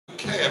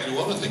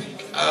everyone. I think,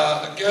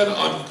 again,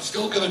 I'm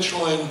still going to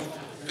try and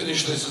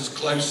finish this as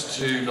close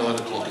to 9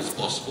 o'clock as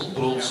possible,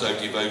 but also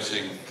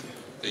devoting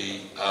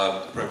the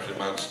appropriate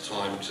amount of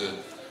time to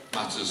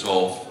matters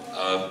of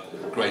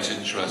great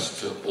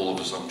interest to all of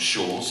us, I'm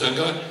sure. So I'm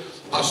going to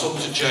pass on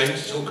to Jane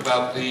to talk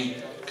about the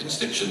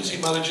Constituency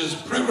Manager's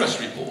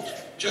Progress Report.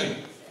 Jane.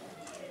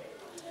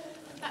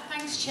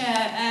 Thanks,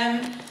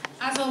 Chair.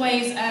 As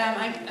always,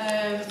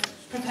 I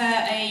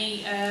prepare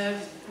a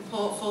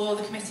report for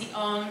the committee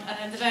on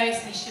the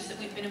various initiatives that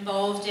we've been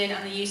involved in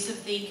and the use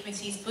of the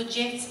committee's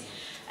budget.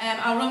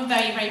 I'll run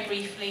very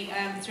briefly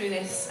through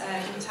this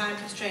given time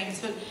constraints,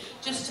 but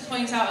just to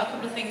point out a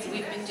couple of things that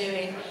we've been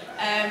doing.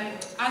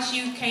 As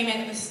you came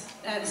in this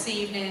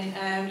evening,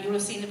 you will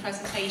have seen the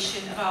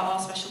presentation about our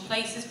Special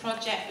Places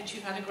project, which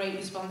we've had a great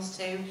response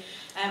to.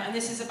 And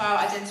this is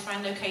about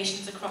identifying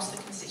locations across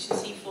the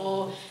constituency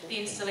for the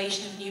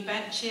installation of new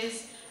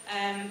benches.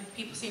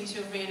 People seem to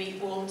have really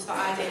warmed to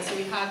that idea, so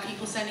we've had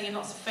people sending in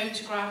lots of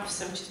photographs,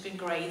 which has been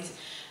great.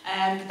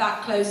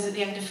 That closes at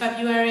the end of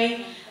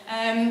February.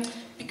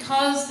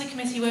 Because the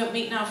committee won't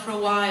meet now for a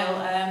while,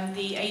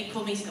 the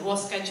April meeting that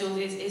was scheduled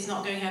is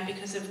not going ahead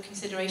because of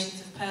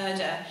considerations of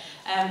PERDA.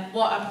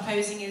 What I'm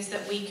proposing is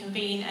that we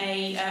convene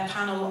a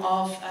panel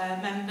of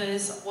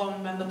members,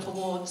 one member per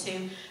ward,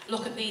 to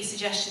look at these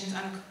suggestions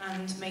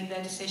and make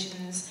their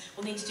decisions.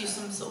 We'll need to do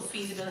some sort of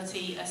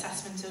feasibility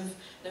assessment of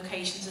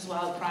locations as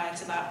well prior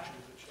to that,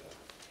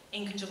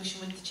 in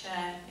conjunction with the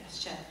Chair.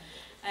 Yes, Chair.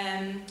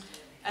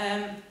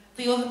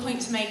 The other point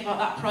to make about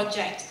that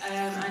project,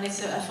 and it's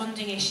a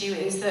funding issue,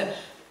 is that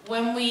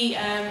when we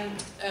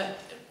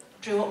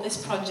drew up this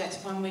project,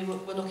 when we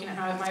were looking at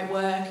how it might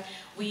work,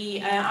 we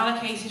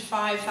allocated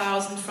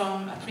 5,000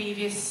 from a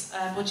previous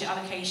budget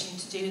allocation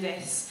to do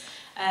this.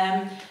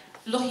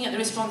 Looking at the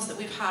response that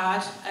we've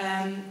had,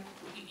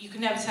 you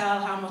can never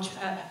tell how much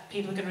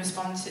people are going to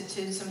respond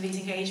to some of these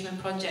engagement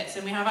projects,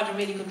 and we have had a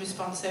really good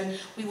response. So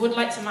we would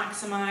like to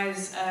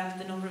maximise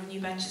the number of new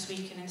benches we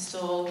can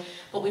install,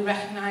 but we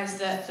recognise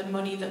that the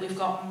money that we've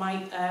got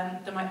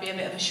there might be a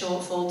bit of a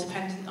shortfall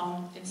dependent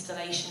on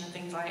installation and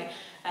things like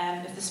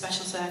if there's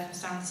special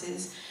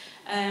circumstances.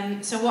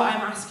 So what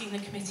I'm asking the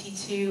committee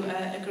to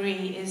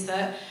agree is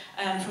that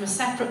from a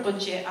separate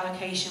budget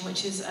allocation,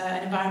 which is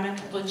an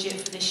environmental budget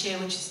for this year,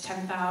 which is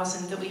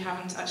 10,000 that we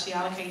haven't actually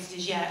allocated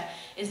as yet,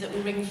 is that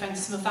we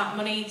ring-fence some of that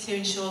money to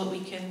ensure that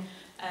we can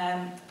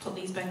put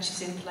these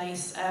benches in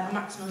place, a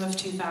maximum of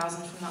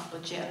 2,000 from that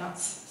budget, and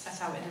that's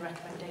set out in the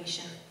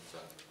recommendation.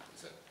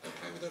 Is that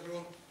okay with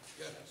everyone?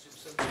 Yeah,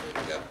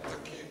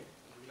 thank you.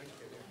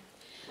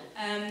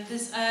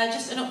 There's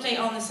just an update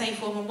on the Safe,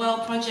 Warm and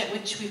Well project,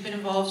 which we've been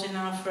involved in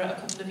now for a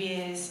couple of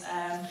years.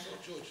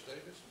 George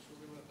Davis was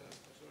talking about that.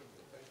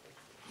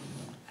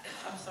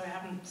 I'm sorry, I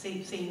haven't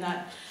seen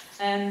that.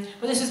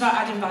 But this was about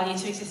adding value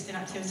to existing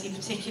activity,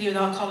 particularly with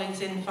our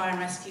colleagues in the Fire and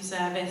Rescue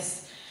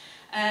Service.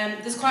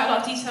 There's quite a lot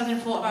of detail in the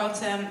report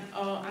about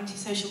our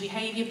antisocial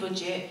behaviour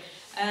budget.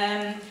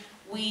 Again,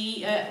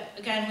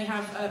 we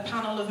have a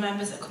panel of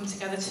members that come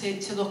together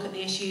to look at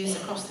the issues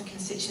across the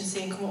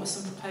constituency and come up with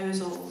some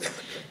proposals.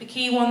 The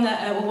key one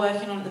that we're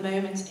working on at the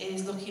moment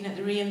is looking at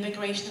the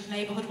reinvigoration of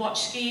neighbourhood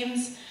watch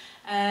schemes.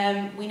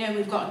 We know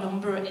we've got a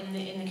number in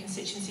the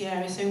constituency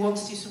area, so we want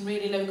to do some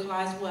really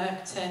localised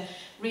work to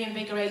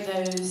reinvigorate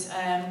those,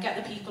 get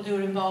the people who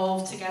are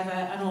involved together,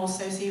 and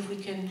also see if we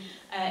can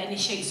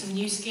initiate some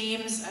new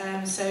schemes.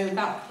 So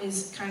that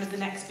is kind of the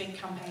next big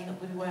campaign that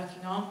we'll be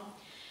working on.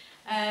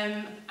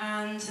 And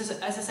as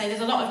I say,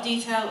 there's a lot of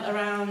detail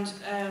around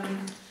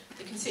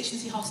the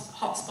constituency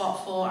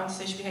hotspot for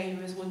antisocial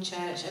behaviour is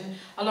Woodchurch, and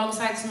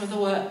alongside some of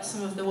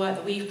the work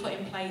that we've put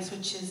in place,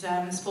 which is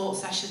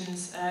sports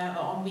sessions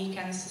on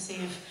weekends to see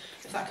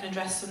if that can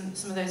address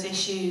some of those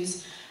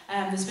issues.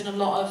 There's been a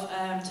lot of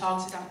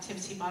targeted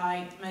activity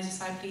by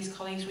Merseyside police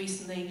colleagues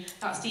recently.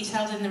 That's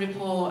detailed in the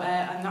report,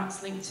 and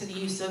that's linked to the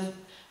use of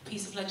a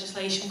piece of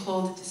legislation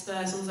called the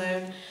dispersal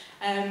zone.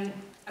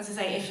 As I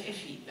say,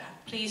 if you,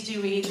 please do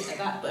read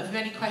that, but if you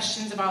have any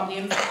questions about the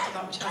impact of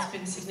that, which has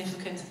been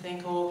significant, I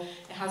think, or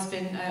it has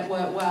been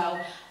worked well,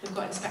 we've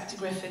got Inspector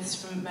Griffiths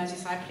from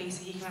Merseyside Police,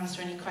 so he can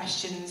answer any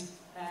questions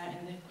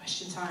in the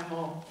question time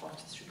or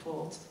after this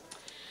report.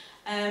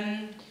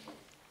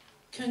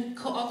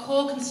 Our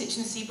core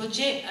constituency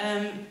budget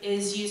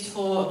is used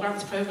for a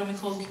grants programme we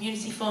call the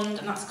Community Fund,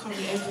 and that's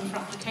currently open for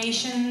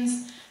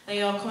applications.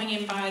 They are coming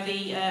in by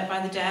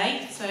the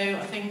day, so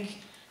I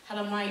think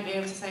Helen might be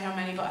able to say how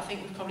many, but I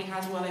think we've probably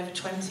had well over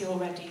 20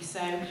 already, so,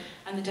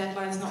 and the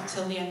deadline's not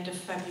till the end of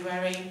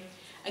February.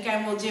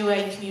 Again, we'll do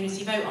a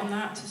community vote on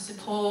that to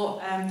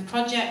support the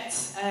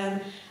project,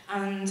 and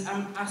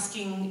I'm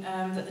asking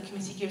that the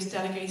committee gives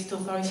delegated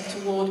authority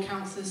to ward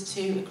councillors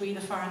to agree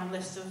the final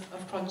list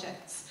of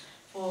projects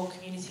for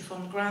community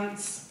fund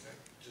grants. Okay,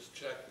 just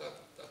check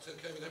that's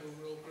okay with everyone,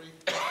 we're all agreed?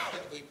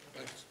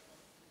 Thanks.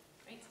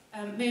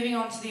 Moving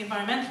on to the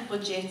environmental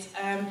budget,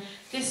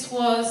 this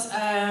was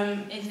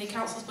in the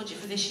council's budget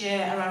for this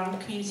year around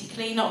community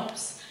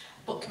clean-ups,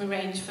 but can be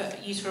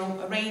used for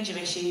a range of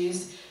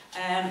issues.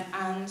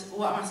 And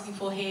what I'm asking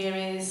for here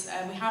is,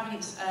 we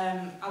haven't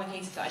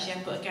allocated that as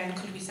yet, but again,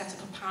 could we set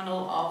up a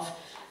panel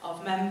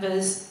of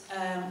members,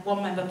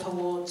 one member per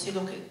ward, to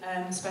look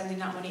at spending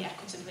that money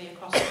equitably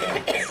across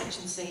the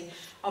constituency.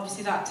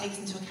 Obviously that takes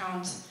into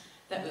account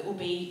that it will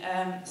be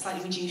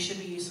slightly reduced should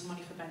we use some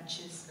money for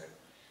benches. Okay.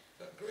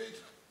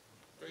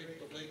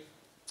 Great, lovely.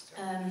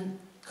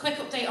 Quick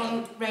update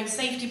on road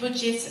safety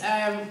budget.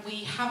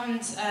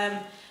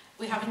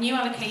 We have a new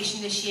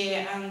allocation this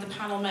year, and the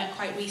panel met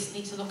quite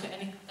recently to look at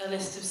a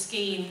list of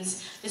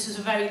schemes. This was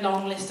a very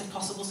long list of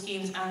possible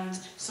schemes, and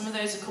some of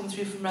those have come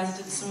through from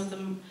residents, some of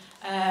them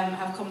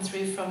have come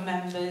through from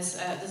members.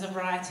 There's a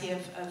variety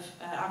of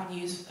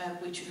avenues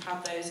which we've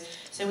had those.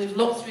 So we've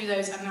looked through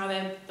those, and now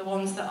the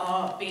ones that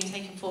are being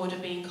taken forward are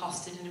being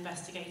costed and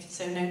investigated,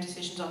 so no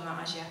decisions on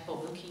that as yet, but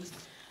we'll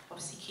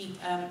obviously keep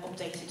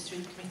updated through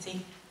the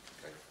committee.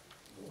 Okay.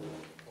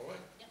 All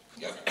right.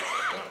 Yep.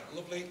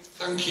 Lovely.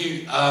 Thank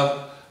you.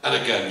 And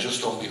again,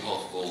 just on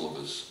behalf of all of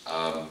us,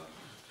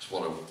 just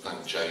want to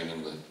thank Jane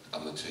and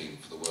the team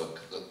for the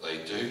work that they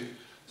do.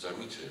 There's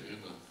only two,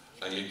 isn't there?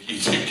 And you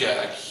do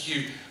get a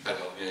huge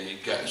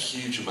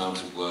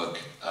amount of work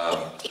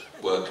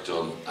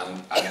done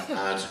and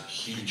add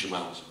huge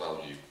amounts of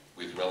value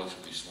with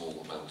relatively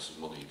small amounts of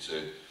money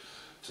to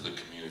the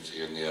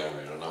community in the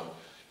area. And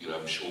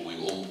I'm sure we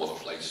all want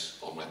to place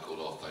on record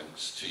our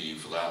thanks to you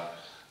for that.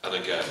 And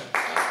again,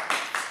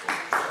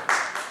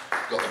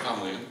 got the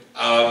family in.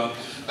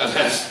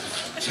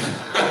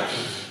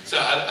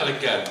 And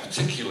again,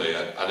 particularly,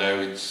 I know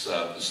it's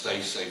the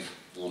Stay Safe,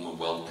 Warm and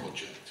Well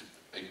project.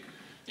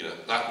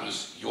 That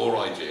was your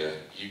idea.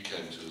 You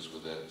came to us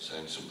with it,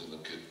 saying something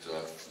that could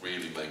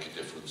really make a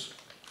difference.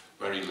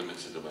 Very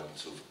limited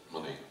amounts of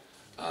money.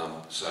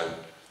 So,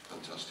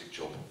 fantastic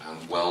job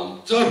and well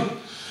done.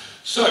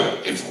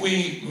 So, if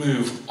we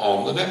move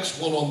on, the next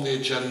one on the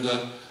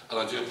agenda, and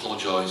I do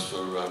apologise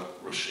for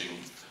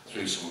rushing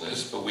through some of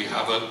this, but we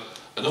have an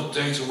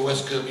update on the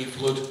West Kirby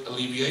flood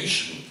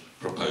alleviation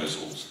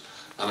proposals.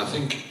 And I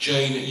think,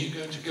 Jane, are you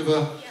going to give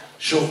a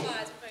short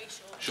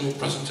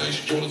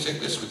presentation? Do you want to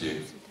take this with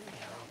you?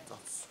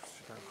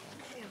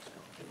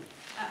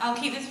 I'll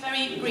keep this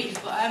very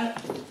brief, but I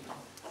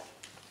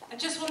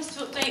just wanted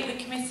to update the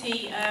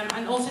committee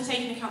and also take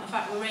into account the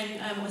fact we're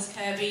in West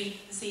Kirby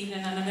this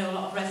evening, and I know a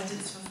lot of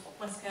residents from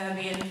West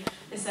Kirby and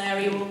this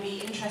area will be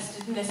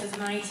interested in this as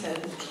an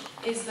item,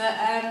 is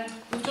that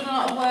we've done a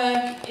lot of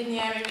work in the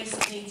area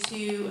recently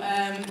to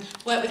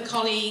work with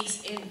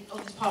colleagues in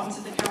other departments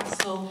of the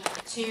council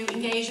to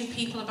engage with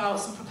people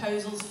about some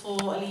proposals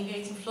for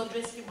alleviating flood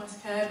risk in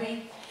West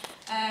Kirby.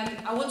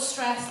 I would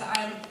stress that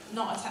I am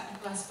not a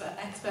technical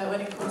expert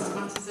when it comes to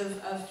matters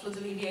of flood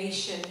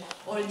alleviation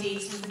or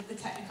indeed some of the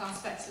technical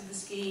aspects of the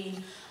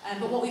scheme.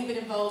 But what we've been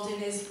involved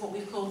in is what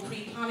we've called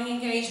pre-planning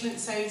engagement,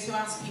 so to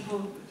ask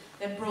people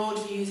their broad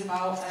views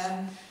about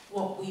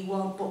what we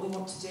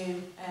want to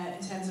do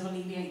in terms of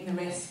alleviating the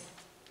risk.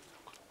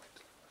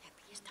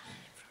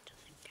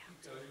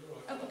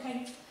 Oh,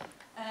 okay.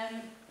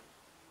 Thank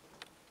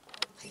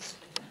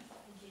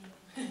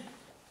you.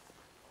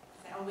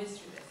 I'll whiz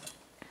through this.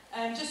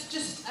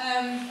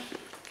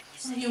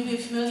 Some of you will be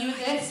familiar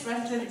with this,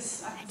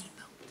 residents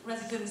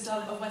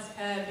of West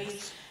Kirby,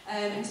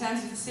 in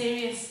terms of the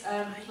serious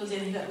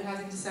flooding that we had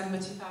in December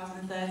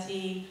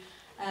 2013.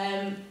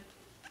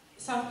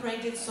 South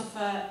Parade did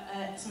suffer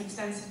some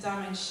extensive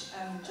damage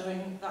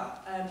during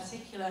that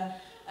particular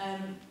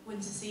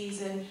winter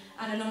season,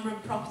 and a number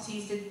of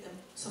properties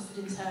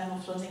suffered internal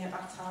flooding at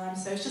that time.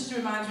 So it's just a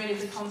reminder really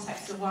of the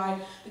context of why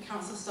the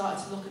council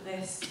started to look at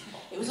this.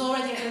 It was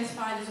already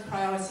identified as a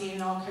priority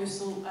in our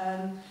coastal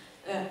plan,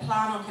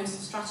 our coastal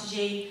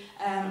strategy,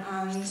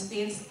 and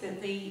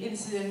the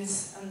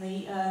incidents and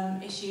the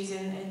issues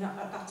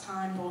at that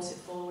time brought it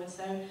forward.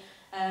 So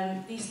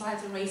these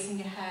slides are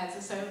racing ahead,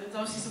 so there's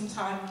obviously some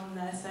time on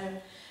there. So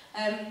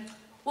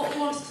what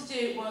we wanted to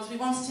do was we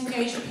wanted to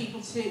engage with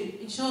people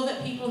to ensure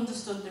that people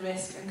understood the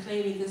risk, and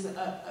clearly there's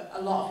a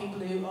lot of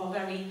people who are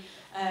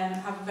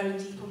have a very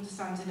deep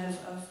understanding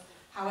of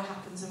how it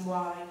happens and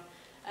why.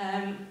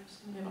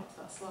 Just going to go back to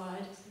that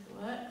slide, see if it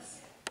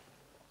works.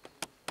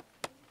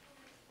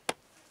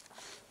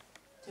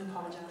 Do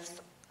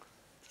apologise.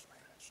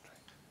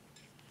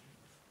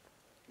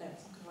 No,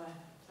 it's not going to work.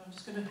 So I'm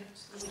just going to link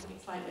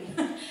it slightly.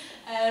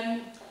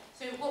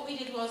 So what we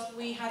did was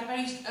we had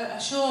a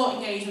short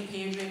engagement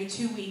period, really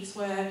 2 weeks,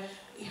 where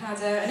we had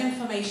an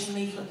information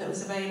leaflet that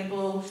was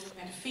available,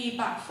 we had a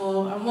feedback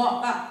form, and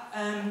what that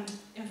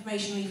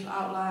information leaflet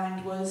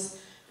outlined was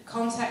the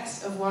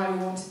context of why we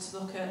wanted to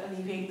look at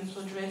alleviating the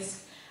flood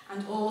risk,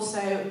 and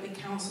also the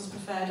council's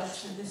preferred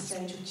option at this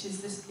stage, which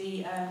is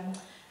the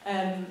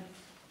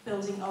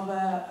building of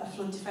a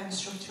flood defence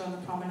structure on the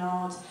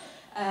promenade.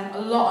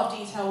 A lot of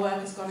detailed work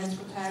has gone into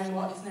preparing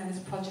what is known as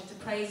a project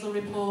appraisal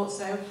report.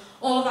 So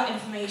all of that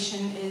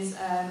information is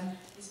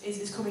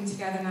coming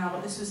together now.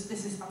 But this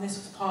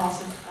was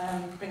part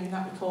of bringing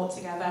that report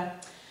together.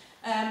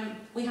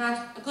 We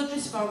had a good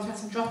response. We had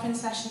some drop-in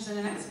sessions and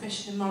an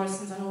exhibition in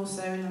Morrison's and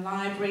also in the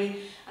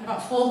library, and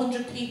about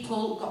 400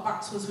 people got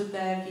back to us with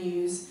their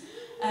views,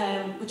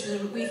 which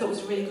we thought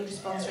was a really good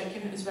response rate,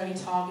 given it was a very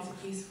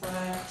targeted piece of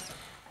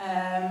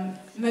work.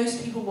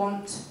 Most people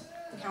want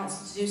the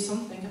council to do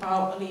something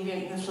about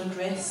alleviating the flood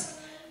risk,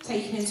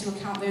 taking into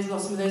account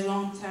some of those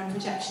long-term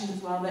projections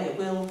as well,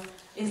 that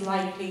is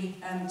likely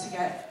to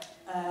get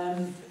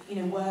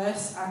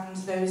worse, and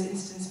those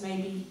incidents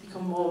may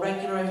become more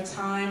regular over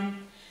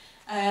time.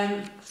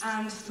 And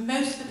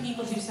most of the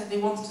people who said they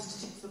wanted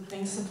us to do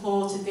something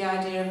supported the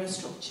idea of a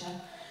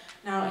structure.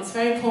 Now, it's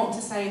very important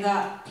to say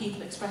that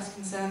people express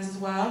concerns as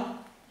well,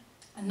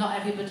 and not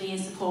everybody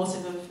is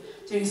supportive of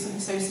doing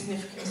something so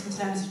significant in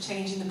terms of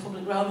changing the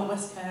public realm at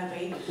West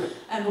Kirby.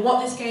 But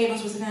what this gave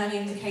us was an early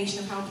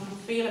indication of how people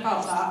feel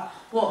about that,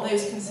 what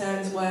those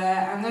concerns were,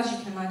 and as you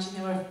can imagine,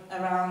 they were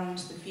around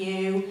the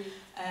view,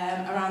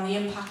 around the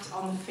impact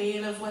on the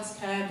feel of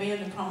West Kirby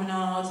and the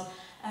promenade,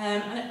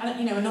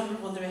 and a number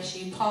of other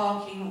issues.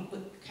 Parking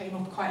came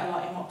up quite a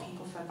lot in what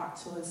people fed back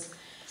to us.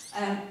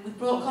 We've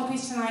brought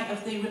copies tonight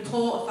of the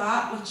report of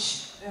that,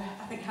 which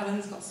I think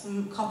Helen's got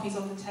some copies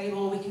on the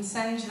table. We can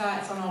send you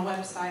that, it's on our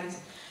website.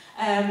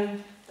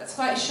 That's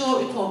quite a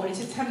short report, but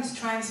it's an attempt to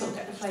try and sort of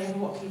get the flavour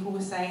of what people were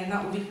saying, and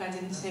that will be fed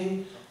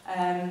into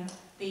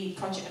the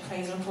project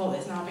appraisal report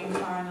that's now being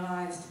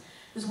finalised.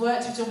 There's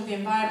work to be done with the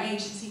Environment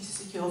Agency to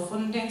secure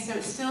funding, so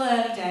it's still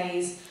early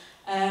days,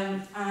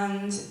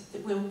 and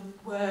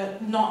we're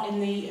not in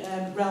the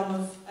realm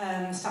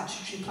of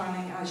statutory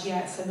planning as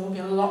yet, so there will be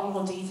a lot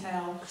more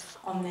detail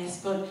on this.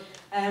 But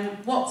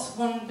what's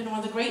been one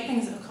of the great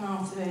things that have come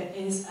out of it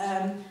is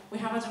we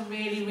have had a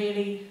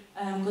really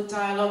good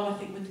dialogue, I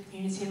think, with the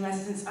community and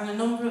residents, and a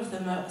number of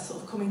them are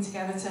sort of coming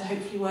together to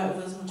hopefully work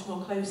with us much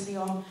more closely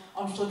on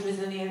flood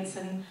resilience,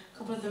 and a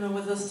couple of them are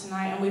with us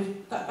tonight,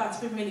 and that's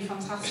been really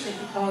fantastic,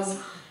 because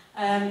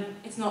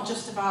it's not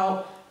just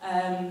about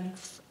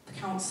the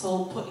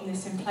council putting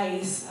this in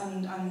place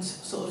and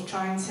sort of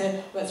trying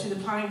to work through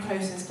the planning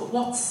process, but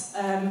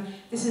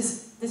this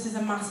is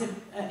a massive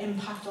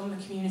impact on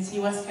the community.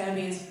 West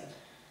Kirby is,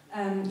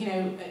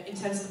 in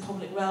terms of the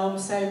public realm,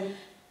 so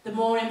the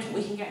more input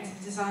we can get into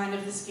the design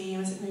of the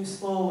scheme as it moves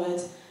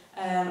forward,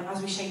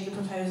 as we shape the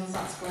proposals,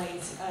 that's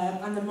great.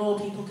 And the more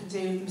people can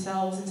do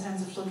themselves in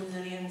terms of flood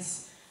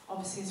resilience,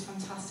 obviously is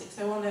fantastic.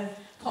 So I want to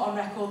put on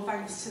record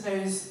thanks to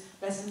those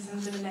residents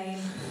under the name,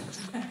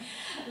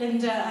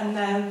 Linda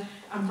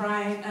and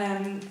Brian,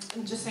 and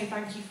just say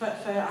thank you for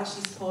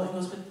actually supporting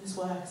us with this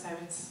work. So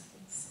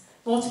it's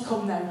more to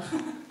come now.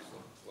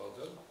 Well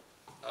done.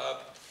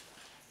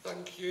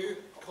 Thank you.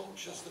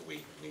 Conscious that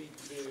we need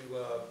to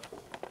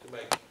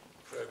make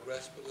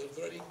progress, but are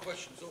there any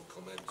questions or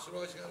comments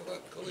arising out of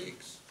that,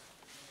 colleagues?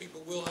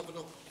 People will have from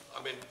the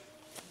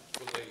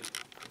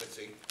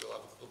committee, we'll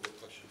have public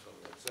questions on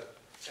that. So,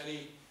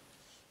 any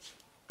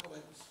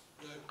comments?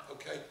 No?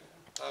 Okay.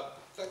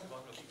 Thank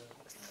you.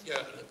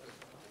 Yeah,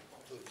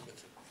 the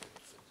committee.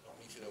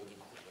 Meeting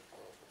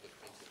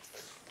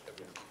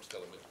everyone keeps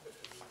telling me.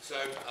 So,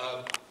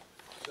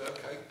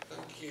 okay,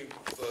 thank you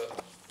for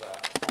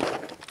that.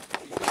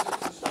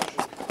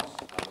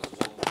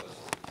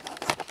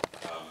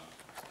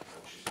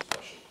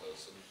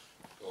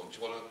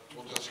 Do you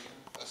want to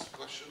ask a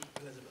question?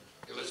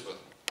 Elizabeth.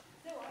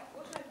 No,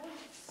 what I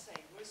wanted to say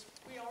was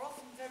we are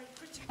often very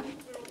critical of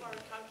Wirral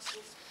Borough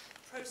Council's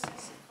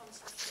process of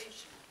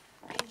consultation.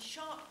 In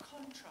sharp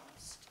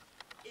contrast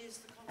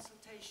is the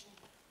consultation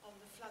on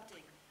the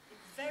flooding.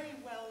 It very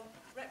well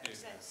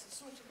represents the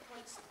sort of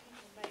points that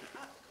people make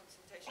at the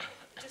consultation.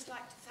 I'd just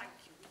like to thank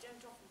you. We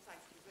don't often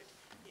thank you, but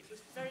it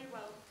was very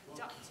well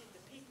conducted.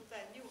 The people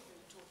there knew what we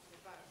were talking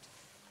about,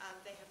 and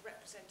they have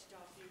represented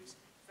our views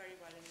very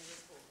well in the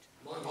report.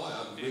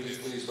 I'm really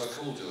pleased I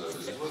called you those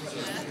as well.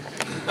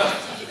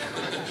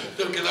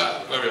 Don't get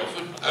that very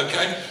often.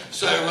 Okay,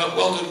 so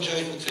well done,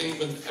 Jane, the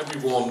team, and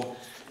everyone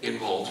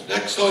involved.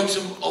 Next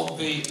item on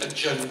the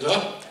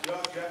agenda.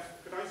 Yeah,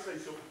 Jeff, can I say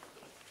something?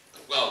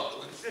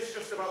 Well, is this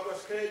just about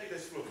West Kirby,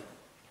 this flood?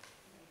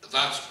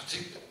 That's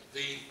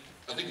particularly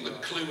I think the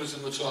clue was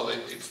in the title.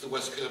 It's the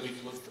West Kirby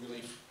flood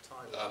relief.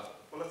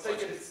 Well, I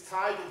take it it's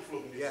tidal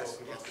flooding you're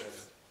talking about there.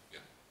 Yeah.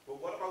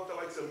 But what about the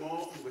likes of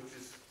Morton, which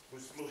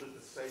was flooded at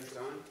the same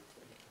time?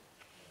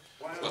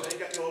 Why are they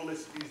getting all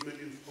these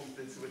millions pumped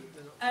into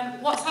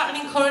it? What's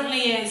happening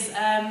currently is,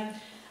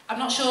 I'm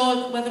not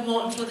sure whether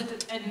Morton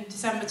flooded in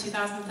December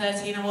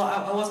 2013 or what.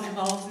 I wasn't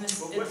involved in this.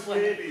 But West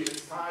Kirby,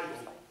 it's tidal.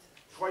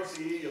 Twice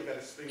a year you'll get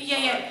a spring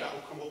tide that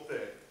will come up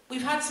there.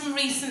 We've had some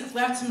recent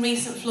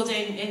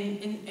flooding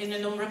in a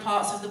number of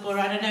parts of the borough,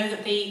 and I know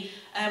that we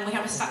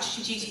have a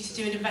statutory duty to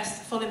do a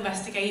full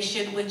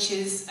investigation, which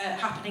is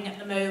happening at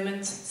the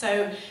moment.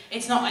 So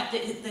it's not like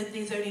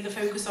there's only the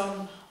focus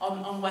on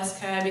West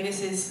Kirby.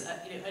 This is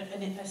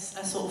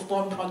a sort of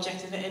one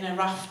project in a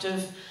raft of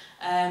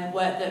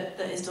work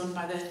that is done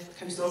by the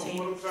coastal team.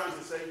 What I'm trying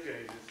to say,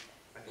 James, is,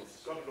 and it's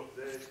got it up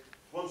there,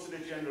 once in a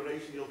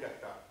generation you'll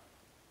get that.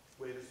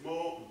 Whereas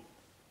Morton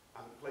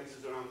and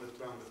places around the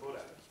borough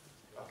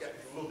are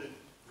getting flooded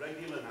regularly.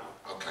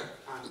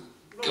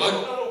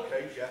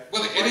 Okay, Jeff.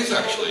 Well, it is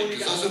actually,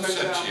 because as I've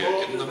said to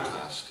you in the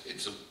past,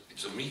 it's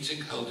a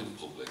meeting held in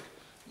public,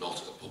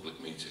 not a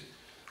public meeting.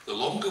 The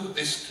longer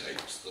this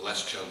takes, the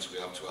less chance we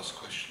have to ask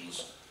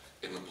questions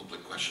in the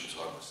public question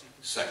time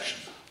section.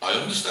 I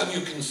understand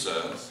your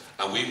concern,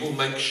 and we will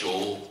make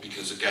sure,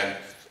 because again,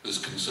 there's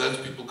concerns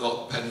people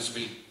got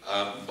Pensby,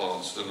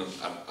 Barnston,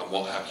 and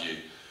what have you.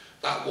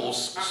 That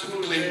was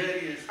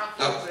specifically,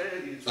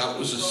 that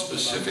was a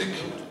specific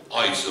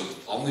item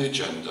on the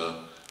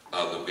agenda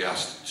that we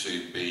asked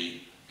to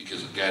be,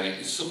 because again, it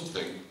is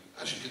something,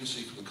 as you can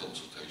see from the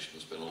consultation,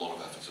 there's been a lot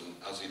of effort, and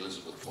as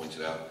Elizabeth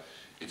pointed out,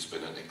 it's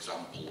been an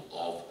example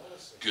of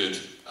good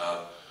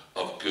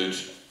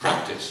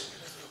practice.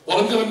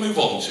 What I'm going to move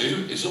on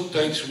to is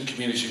updates from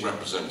community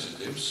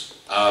representatives.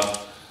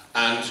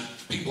 And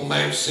people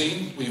may have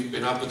seen, we've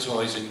been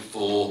advertising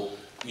for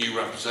new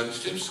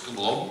representatives to come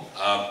along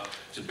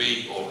to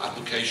be, or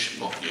application,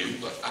 not new,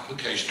 but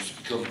applications to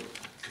become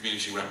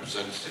community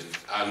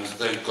representative. And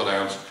they've got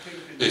out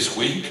this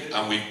week,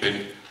 and we've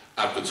been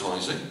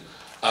advertising.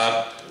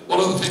 One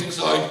of the things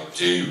I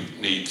do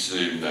need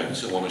to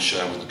note, I want to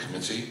share with the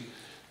committee,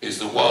 is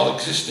that while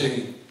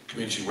existing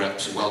community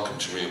reps are welcome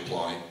to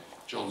reapply,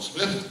 John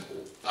Smith,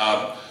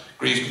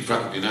 Griesby,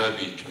 Frankby and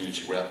Kirby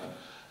community rep,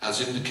 has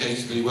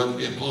indicated that he won't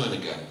be applying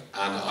again.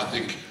 And I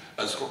think,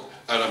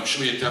 and I'm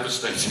sure you're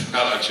devastated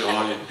about that, John,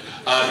 aren't you?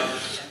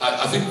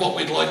 I think what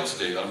we'd like to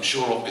do, I'm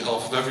sure on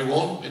behalf of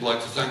everyone, we'd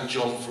like to thank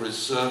John for his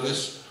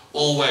service,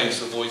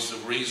 always a voice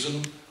of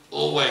reason,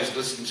 always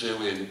listened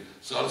to in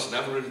silence,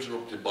 never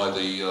interrupted by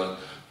the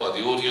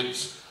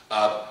audience.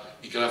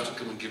 You're going to have to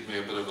come and give me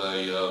a bit of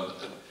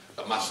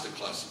a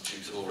masterclass and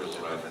tutorial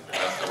around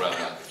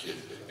that,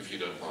 if you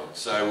don't mind.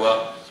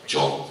 So,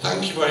 John,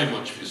 thank you very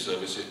much for your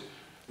service. It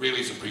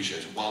really is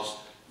appreciated. Whilst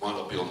you might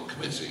not be on the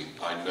committee,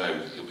 I know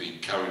that you'll be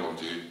carrying on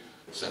doing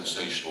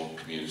sensational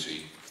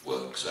community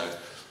work. So,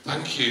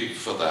 thank you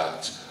for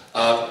that.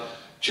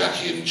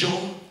 Jackie and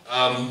John,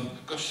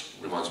 gosh,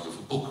 reminds me of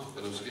a book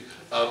when I was a kid.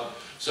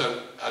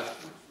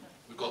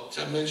 We've got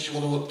 10 minutes. Do you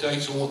want to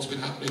update on what's been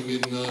happening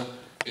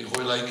in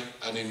Hoylake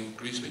and in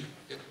Griesby?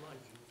 Yep.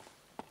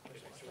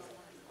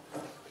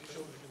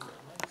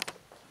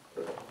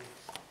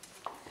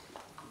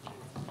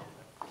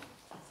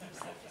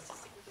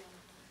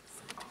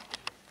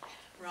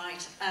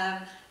 Right.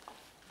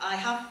 I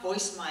have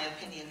voiced my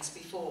opinions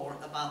before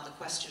about the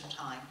question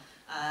time,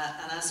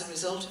 and as a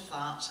result of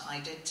that, I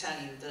did tell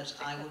you that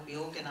I would be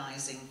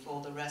organising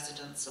for the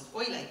residents of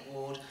Hoylake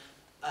Ward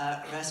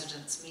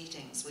residents'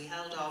 meetings. We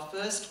held our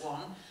first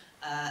one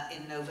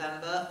in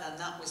November, and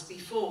that was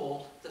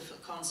before the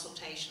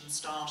consultation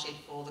started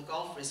for the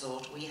golf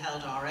resort. We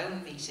held our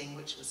own meeting,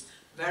 which was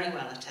very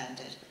well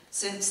attended.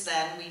 Since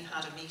then, we've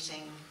had a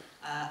meeting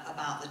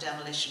about the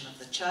demolition of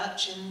the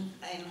church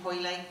in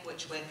Hoylake,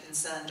 which we're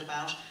concerned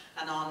about,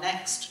 and our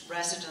next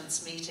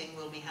residents' meeting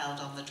will be held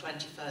on the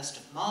 21st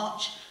of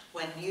March,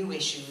 when new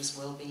issues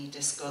will be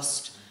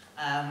discussed.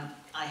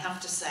 I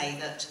have to say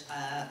that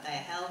they're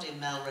held in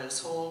Melrose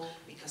Hall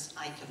because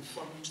I can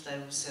fund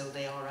those, so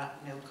they are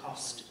at no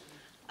cost.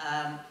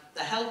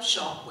 The help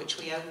shop, which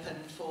we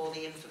opened for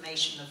the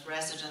information of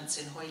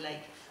residents in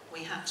Hoylake,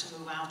 we had to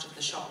move out of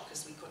the shop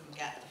because we couldn't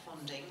get the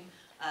funding.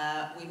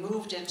 We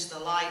moved into the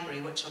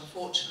library, which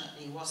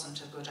unfortunately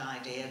wasn't a good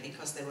idea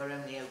because they were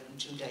only open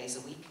 2 days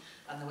a week,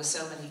 and there were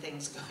so many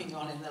things going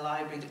on in the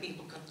library that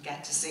people couldn't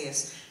get to see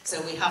us.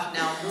 So we have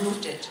now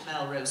moved it to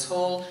Melrose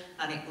Hall,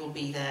 and it will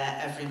be there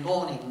every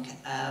morning,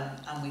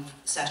 and we've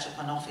set up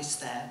an office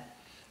there.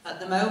 At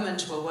the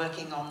moment, we're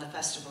working on the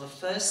Festival of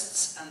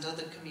Firsts and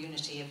other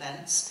community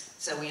events,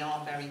 so we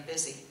are very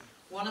busy.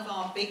 One of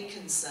our big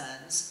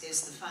concerns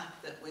is the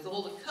fact that with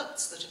all the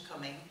cuts that are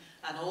coming,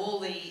 and all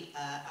the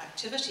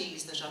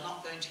activities that are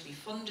not going to be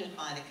funded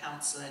by the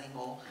council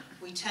anymore,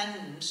 we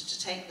tend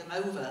to take them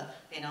over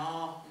in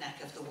our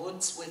neck of the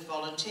woods with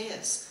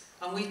volunteers.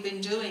 And we've been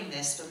doing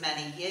this for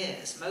many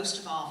years. Most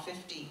of our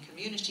 15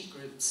 community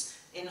groups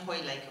in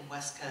Hoylake and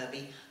West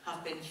Kirby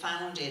have been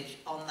founded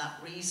on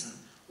that reason.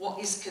 What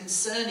is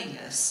concerning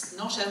us,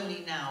 not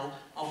only now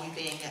are we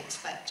being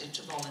expected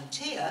to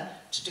volunteer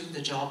to do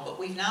the job, but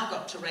we've now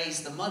got to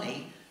raise the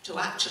money to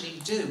actually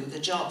do the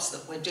jobs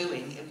that we're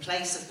doing in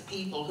place of the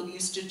people who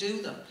used to do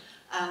them.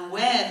 And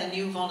where the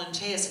new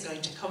volunteers are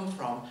going to come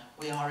from,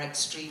 we are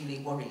extremely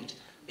worried,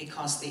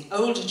 because the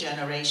older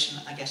generation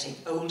are getting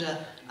older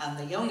and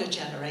the younger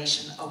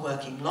generation are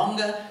working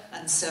longer,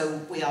 and so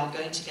we are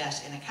going to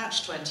get in a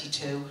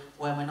catch-22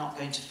 where we're not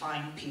going to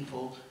find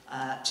people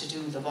to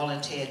do the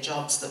volunteer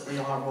jobs that we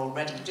are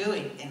already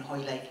doing in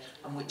Hoylake,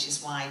 and which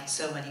is why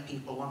so many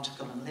people want to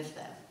come and live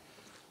there.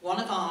 One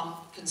of our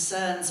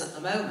concerns at the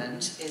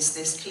moment is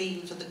this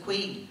Clean for the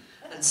Queen,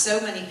 and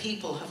so many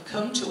people have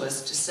come to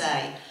us to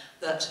say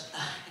that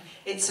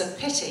it's a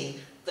pity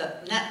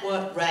that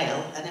Network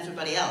Rail and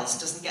everybody else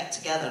doesn't get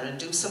together and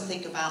do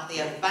something about the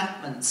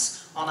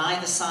embankments on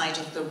either side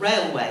of the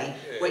railway,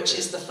 which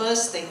is the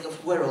first thing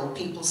of Wirral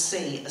people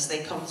see as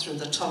they come through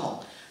the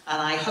tunnel.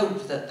 And I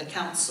hope that the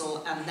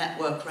council and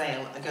Network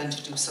Rail are going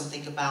to do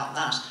something about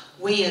that.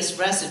 We as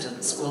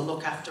residents will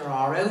look after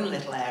our own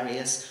little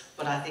areas,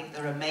 but I think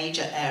there are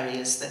major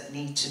areas that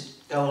need to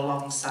go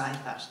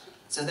alongside that.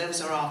 So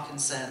those are our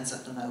concerns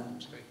at the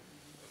moment.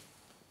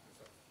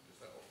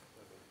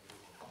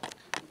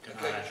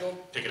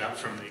 Pick it up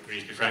from the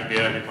Reece-Jones Frankby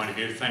point of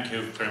view. Thank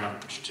you very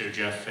much to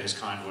Geoff for his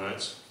kind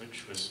words,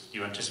 which was,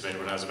 you anticipated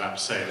what I was about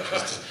to say, which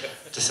was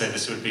to say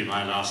this would be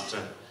my last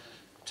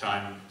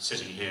time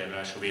sitting here, but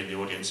I shall be in the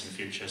audience in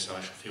future, so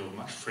I shall feel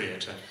much freer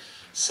to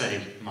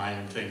say my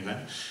own thing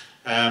then.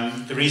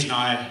 The reason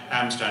I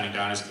am standing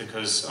down is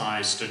because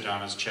I stood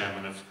down as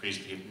chairman of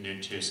Reece-Jones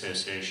Community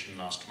Association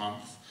last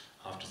month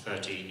after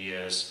 13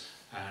 years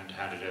and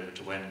handed over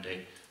to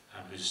Wendy,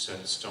 who's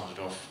started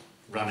off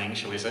running,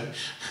 shall we say.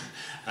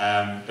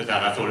 But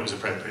that I thought it was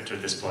appropriate to,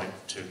 at this point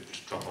to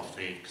drop off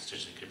the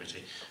Constituency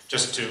Committee.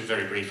 Just to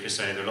very briefly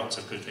say there are lots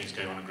of good things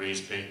going on in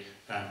Reece-Jones.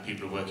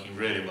 People are working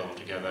really well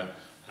together.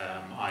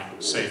 I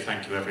say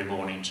thank you every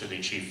morning to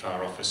the Chief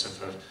Fire Officer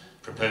for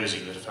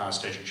proposing that a fire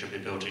station should be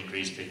built in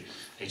Reece-Jones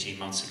 18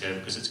 months ago,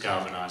 because it's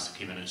galvanised the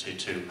community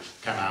to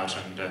come out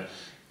and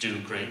do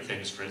great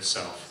things for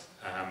itself.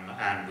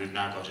 And we've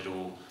now got it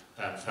all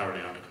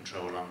thoroughly under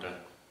control under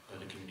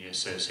the Community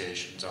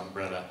Association's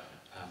umbrella,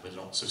 with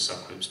lots of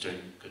subgroups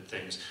doing good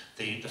things.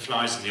 The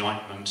flies in the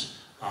ointment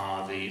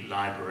are the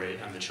library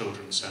and the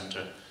children's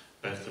centre,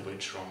 both of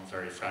which are on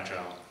very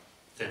fragile,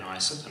 thin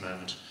ice at the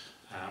moment.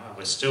 And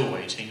we're still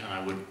waiting, and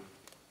I would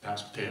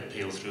perhaps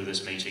appeal through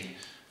this meeting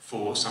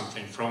for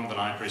something from the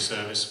library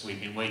service.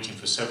 We've been waiting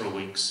for several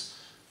weeks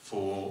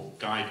for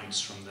guidance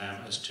from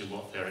them as to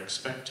what they're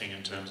expecting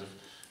in terms of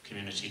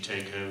community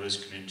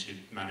takeovers,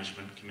 community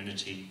management,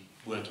 community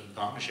working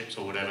partnerships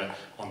or whatever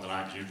on the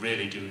library. You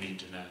really do need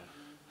to know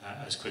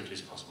as quickly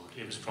as possible.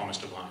 It was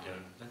promised a while ago.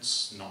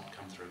 Let's not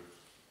come through.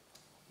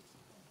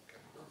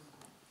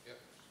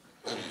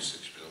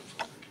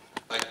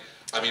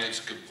 I mean,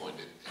 it's a good point.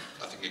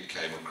 I think it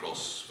came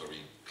across very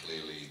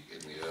clearly in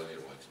the earlier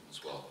item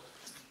as well.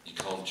 You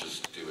can't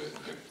just do it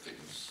and hope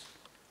things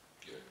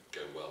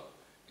go well.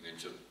 You need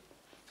to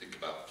think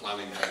about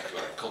planning, think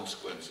about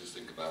consequences,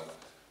 think about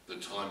the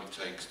time it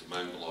takes to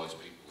mobilise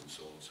people and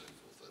so on and so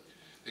forth.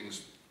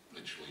 Things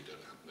literally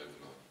don't happen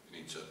overnight. You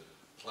need to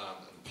plan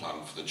and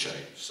plan for the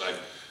change. So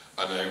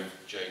I know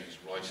Jane's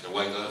writing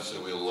away there,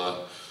 so we'll,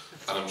 and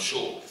I'm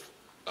sure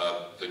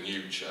the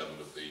new chairman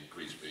of the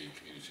Reece-Jones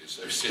Community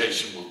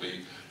Association will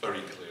be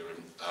very clear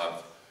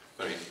and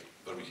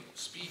very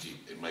speedy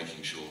in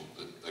making sure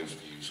that those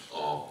views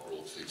are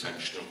brought to the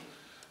attention of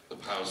the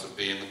powers that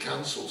be in the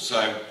council.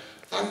 So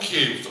thank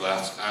you for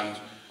that, and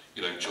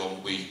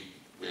John, we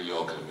really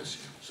are going to miss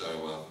you.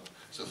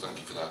 So thank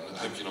you for that, and I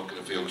hope you're not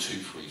going to feel too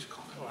free to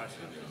comment. Oh,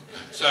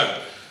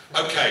 so,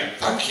 okay,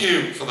 thank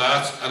you for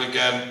that, and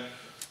again,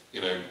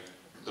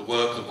 the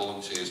work the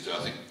volunteers do. I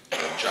think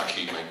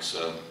Jackie makes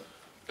a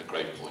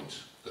great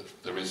point, that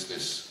there is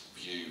this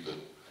view that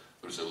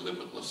there is a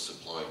limitless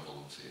supply of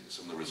volunteers,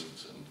 and there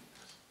isn't, and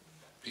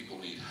people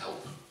need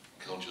help.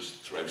 You can't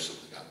just throw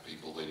something at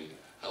people, they need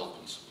help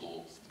and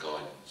support,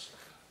 guidance,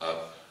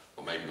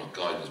 or maybe not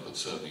guidance, but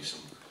certainly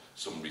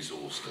some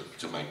resource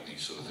to make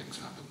these sort of things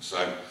happen.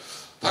 So,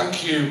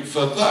 thank you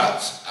for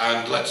that,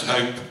 and let's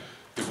hope,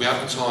 if we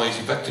advertise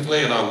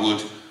effectively, and I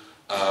would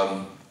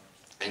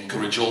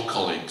encourage all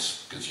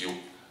colleagues, because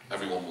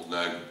everyone will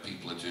know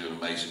people are doing an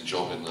amazing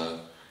job in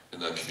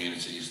their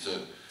communities,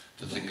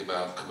 to think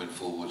about coming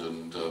forward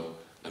and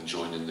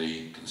joining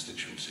the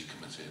constituency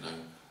committee.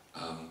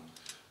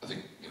 I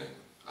think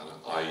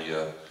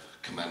I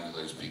commend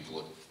those people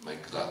that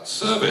make that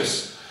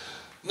service.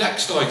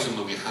 Next item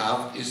that we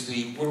have is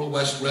the Wirral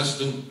West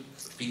resident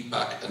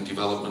feedback and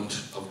development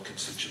of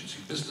constituency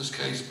business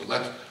case. But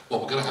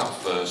what we're going to have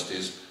first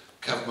is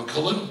Kev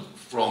McCullen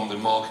from the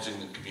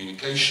Marketing and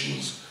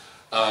Communications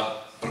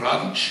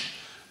branch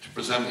to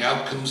present the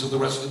outcomes of the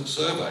resident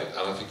survey.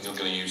 And I think you're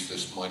going to use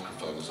this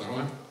microphone, is that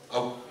right?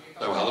 Oh,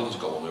 no, Helen's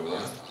got one over there.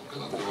 Look at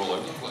that, they're all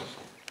over the place.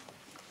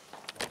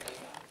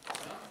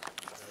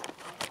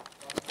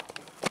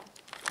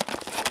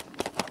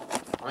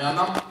 Am I on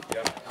now? Yeah.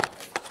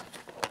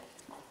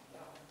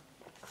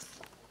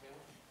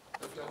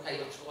 Okay.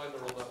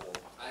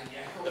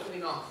 Yeah, hopefully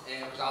not,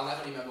 because I'll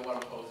never remember what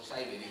I'm supposed to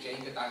say really.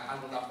 Jane did that,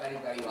 handled that very,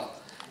 very well.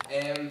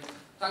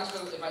 Thanks for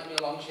inviting me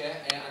along, Chair.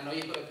 I know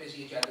you've got a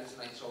busy agenda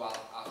tonight, so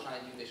I'll try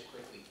and do this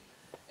quickly.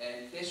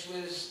 This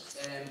was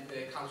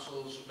the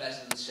Council's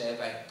resident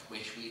survey,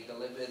 which we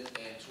delivered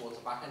towards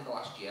the back end of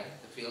last year.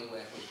 The field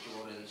work was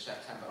during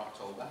September,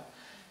 October.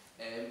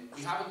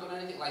 We haven't done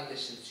anything like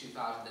this since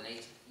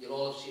 2008. You'll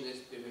all have seen us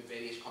doing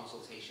various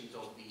consultations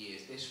over the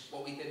years.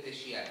 What we did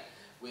this year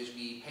was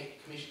we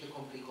commissioned a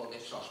company called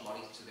Ipsos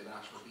Mori to do an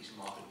actual piece of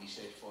market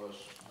research for us.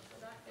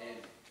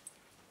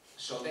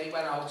 So they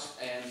went out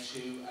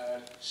to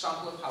a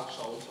sample of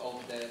households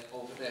over the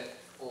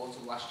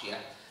autumn last year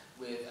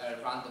with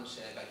a random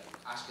survey,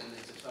 asking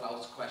them to fill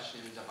out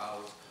questions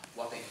about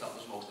what they felt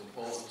was most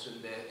important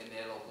in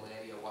their local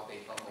area, what they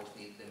felt most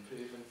needed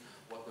improvement,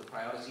 what the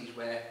priorities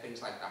were,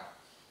 things like that.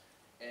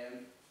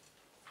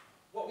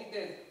 What we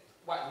did,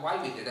 why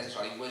we did it,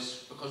 sorry,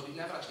 was because we've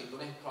never actually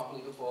done it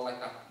properly before like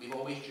that. We've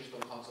always just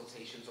done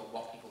consultations on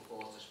what people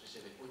thought of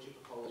specific budget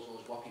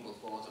proposals, what people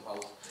thought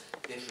about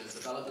different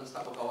developments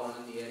that were going on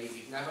in the area.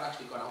 We've never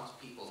actually gone out to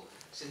people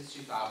since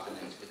 2008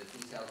 with a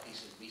detailed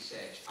piece of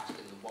research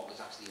asking them what was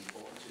actually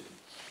important to them,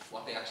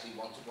 what they actually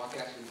wanted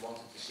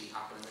to see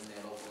happening in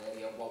their local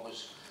area, what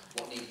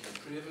needed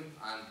improving,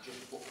 and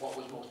just what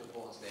was most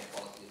important to their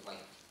quality of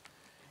life.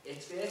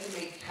 It's there to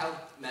help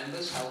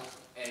council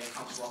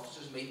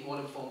officers make more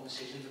informed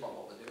decisions about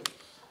what we're doing,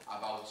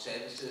 about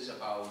services,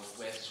 about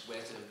where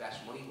to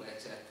invest money,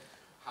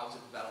 how to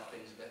develop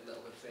things a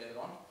little bit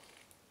further on.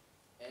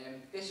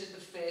 This is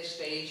the first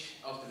stage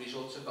of the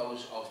results of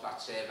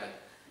that survey.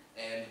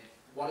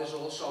 What is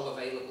also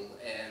available,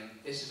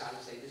 this is, as I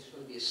say, this is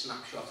going to be a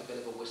snapshot, a bit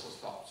of a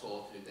whistle-stop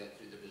tour through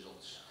the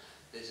results.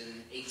 There's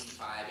an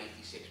 85,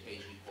 86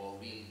 page report,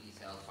 really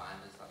detailed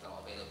findings that are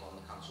available on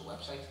the council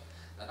website.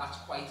 Now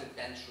that's quite a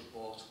dense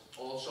report.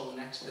 Also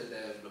next to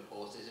the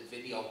report is a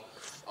video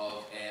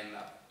of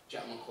a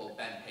gentleman called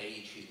Ben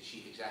Page, who's the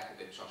Chief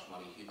Executive of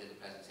Trustmoney, who did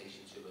a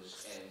presentation to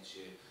us in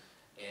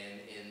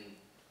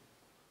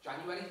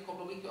January, only a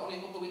couple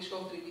of weeks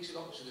ago, 3 weeks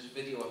ago. So there's a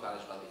video of that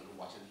as well that you can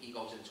watch, and he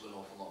goes into an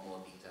awful lot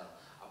more detail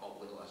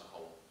about Wirral as a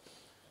whole.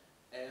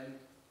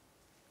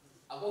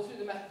 I'll go through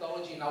the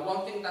methodology. Now,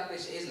 one thing that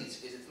this isn't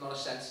is it's not a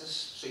census.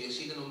 So you'll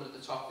see the number at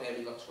the top there.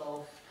 We've got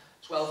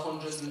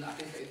 1,200, and I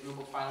think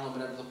the final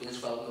number ended up being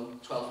 1,207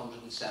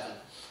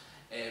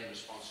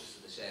 responses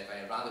to the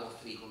survey. Around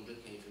about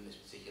 300 came from this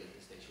particular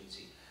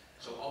constituency.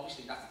 So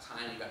obviously that's a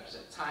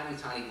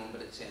tiny number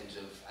in terms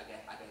of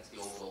against the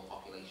overall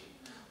population.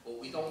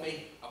 But we don't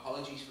make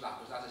apologies for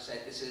that, because as I said,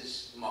 this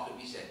is market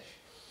research.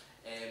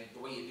 The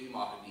way you do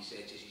market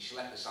research is you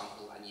select a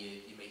sample and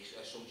you make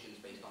assumptions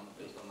based on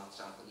that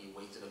sample, and you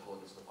weight it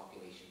according to the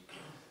population.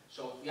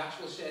 So the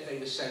actual survey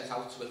was sent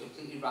out to a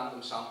completely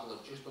random sample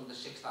of just under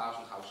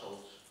 6,000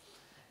 households.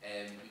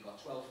 We got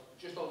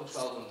just over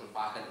 1,200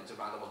 back, and it's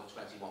around about a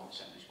 21%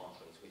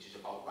 response rate, which is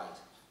about right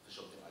for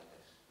something like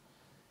this.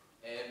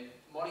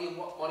 What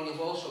you've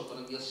also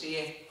done, and you'll see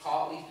it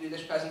partly through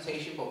this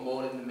presentation, but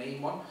more in the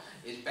main one,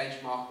 is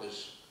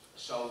benchmarkers.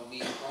 So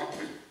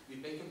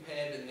we've been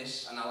comparing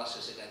this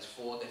analysis against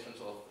four different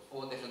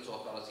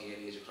authority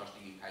areas across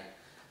the UK.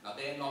 Now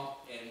they're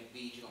not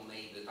regional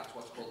neighbours. That's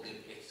what's called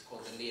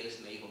the nearest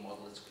neighbour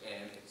model. It's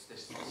the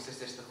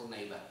statistical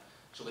neighbour.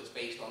 So it's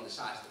based on the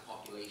size of the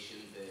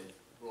population, the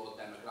broad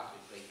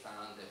demographic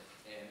breakdown, the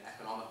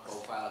economic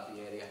profile of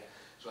the area.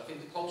 So I think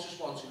the closest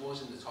one to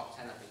us in the top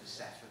 10, I think, is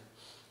Sefton,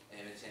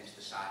 in terms of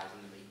the size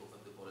and the makeup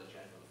of the borough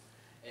generally.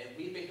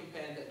 We've been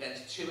compared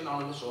against two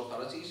anonymous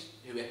authorities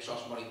who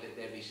Ipsos-Mori did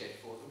their research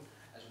for them,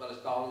 as well as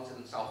Darlington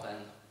and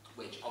Southend,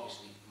 which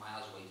obviously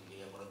miles away from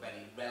here, but are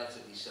very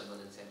relatively similar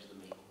in terms of the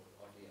makeup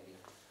of the area.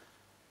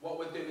 What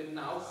we're doing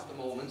now at the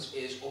moment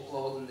is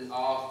uploading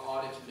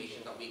our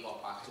information that we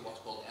got back to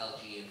what's called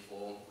LG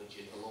Inform, which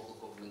is the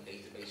local government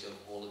database of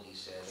all of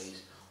these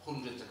surveys.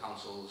 Hundreds of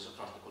councils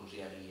across the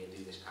country every year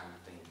do this kind of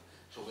thing.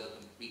 So we'll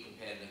be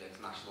comparing against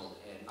national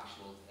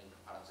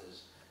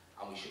comparators,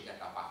 and we should get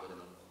that back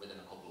within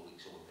a couple of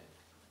weeks or a bit.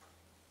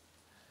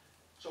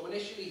 So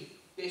initially,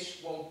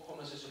 this won't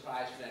come as a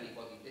surprise for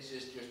anybody. This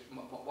is just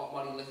what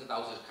Mori lifted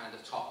out as kind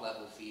of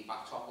top-level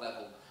feedback,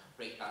 top-level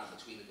breakdown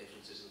between the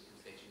differences in the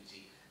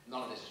constituency.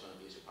 None of this is going to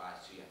be a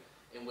surprise to you.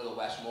 In Wirral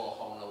West, more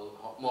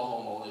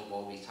homeowners,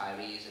 more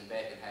retirees. In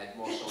Birkenhead,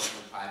 more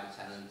social and private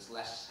tenants,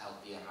 less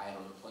healthy and higher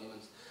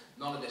unemployment.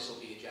 None of this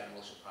will be a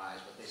general surprise,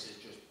 but this is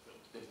just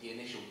the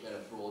initial bit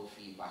of broad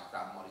feedback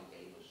that Mori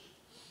gave us.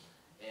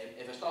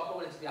 If I start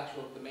going into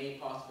the main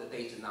part of the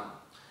data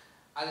now,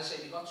 as I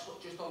say, we got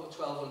just over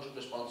 1,200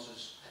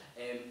 responses.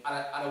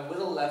 At a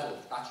Wirral level,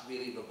 that's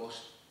really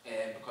robust,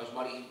 because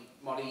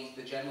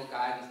the general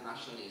guidance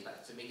nationally is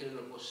that to make it a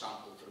robust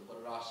sample for a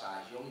borough our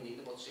size, you only need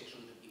about 600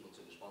 people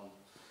to respond,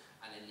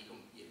 and then you can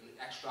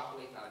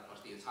extrapolate that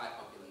across the entire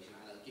population,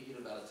 and it'll give you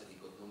a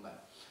relatively good number.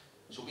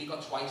 So we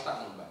got twice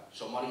that number.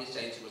 So Mori is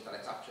saying to us that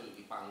it's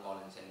absolutely bang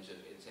on in terms of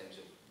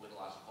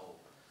Wirral as a whole.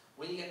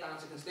 When you get down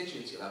to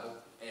constituency level,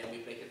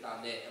 we break it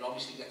down there, it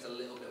obviously gets a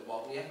little bit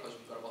wobblier because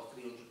we've got about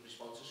 300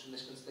 responses from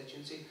this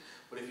constituency.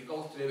 But if you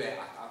go through it,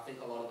 I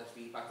think a lot of the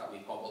feedback that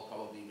we've got will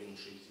probably ring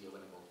true to you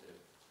when I go through.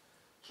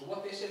 So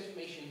what this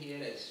information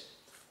here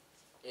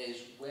is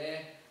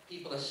where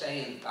people are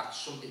saying that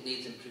something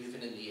needs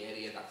improving in the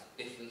area that's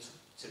different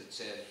to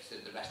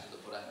the rest of the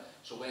borough.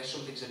 So where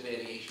something's a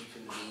variation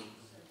from the mean.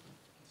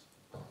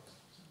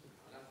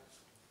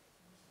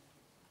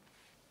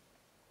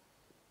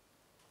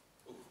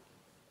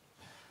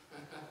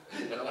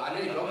 I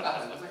nearly broke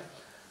that then, didn't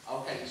I?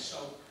 Okay,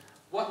 so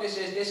what this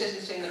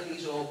isn't saying that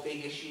these are all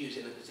big issues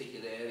in a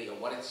particular area.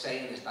 What it's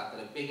saying is that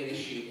they're a bigger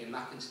issue in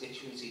that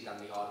constituency than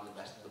they are in the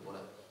rest of the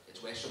borough.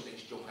 It's where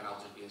something's jumping out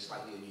as being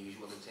slightly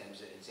unusual in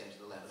terms of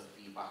the level of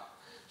feedback.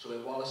 So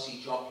in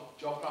Wallasey, job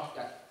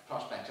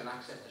prospects and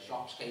access to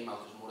shops came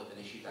out as more of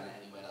an issue than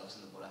anywhere else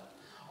in the borough.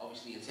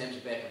 Obviously, in terms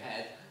of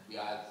Birkenhead, we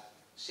had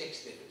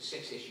six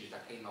issues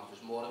that came out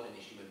as more of an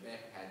issue in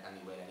Birkenhead than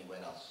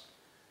anywhere else.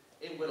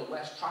 In Wirral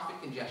West, traffic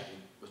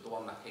congestion was the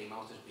one that came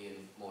out as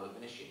being more of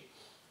an issue.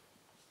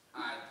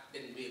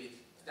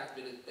 That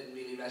didn't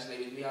really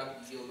resonate with me.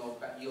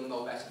 You'll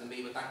know better than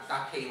me, but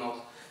that came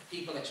out.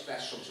 People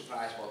expressed some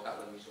surprise about that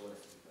when we saw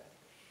it.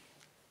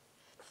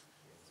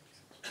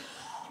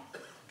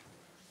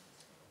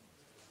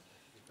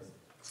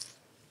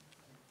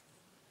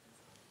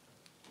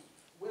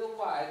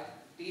 Wirral-wide,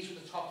 these were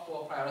the top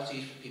 4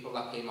 priorities for people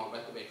that came out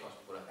right the way across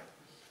the borough.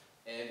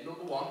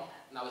 Number 1,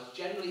 now it's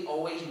generally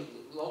always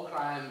low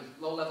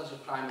levels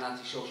of crime and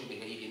antisocial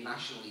behaviour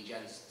nationally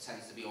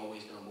tends to be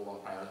always the number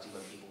 1 priority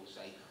when people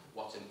say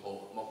what's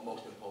important,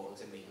 most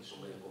important in making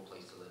somewhere a good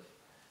place to live.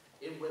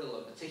 In Wirral,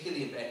 and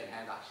particularly in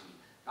Birkenhead actually,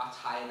 that's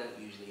higher than it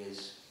usually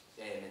is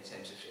in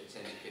terms of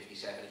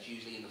 57. It's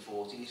usually in the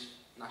 40s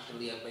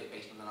nationally,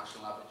 based on the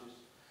national averages.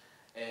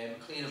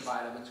 Clean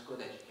environment,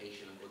 good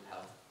education and good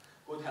health.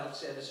 Good health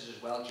services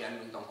as well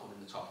generally don't come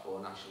in the top 4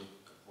 nationally,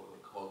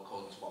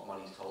 according to what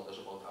Molly's told us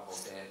about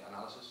their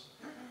analysis.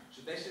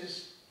 So this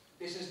is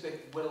the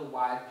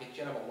Wirral-wide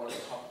picture about what are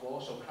the top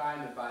 4, so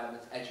crime,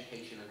 environment,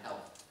 education and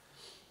health.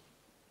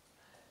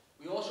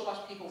 We also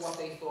asked people what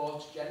they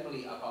thought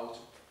generally about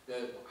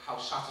how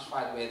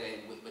satisfied were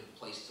they with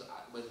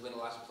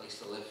Wirral as a place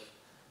to live.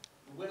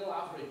 The Wirral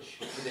average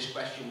for this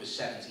question was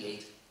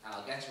 78, and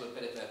I'll get to a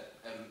bit of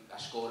a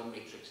scoring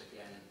matrix at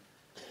the end.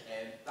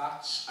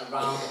 That's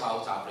around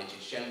about average.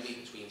 It's generally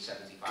between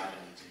 75 and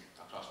 80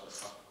 across the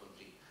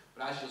country.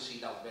 But as you'll see,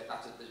 there's a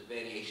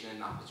variation in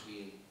that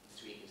between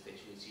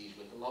constituencies,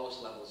 with the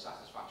lowest level of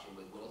satisfaction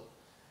with Wirral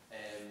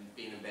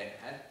being in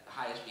Birkenhead, the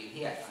highest being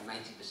here at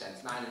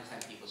 90%. 9 in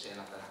 10 people saying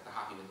that they're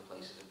happy with the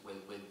place,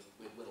 with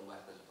Wirral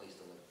West as a place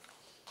to live.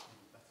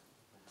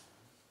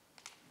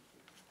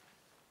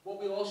 What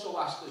we also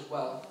asked as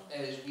well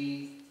is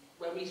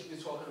when we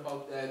were talking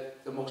about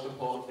the most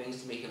important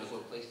things to making a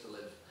good place to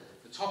live,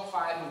 the top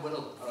 5 in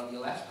Wirral are on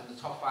your left, and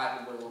the top 5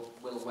 in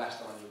Wirral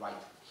West are on your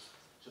right.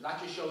 So that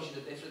just shows you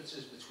the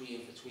differences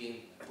between the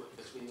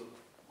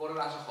borough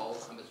as a whole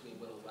and between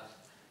Wirral West.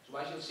 So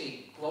as you'll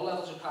see, low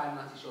levels of crime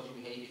and antisocial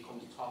behaviour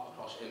comes top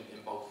across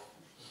in both.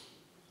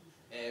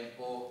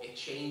 But it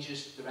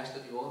changes, the rest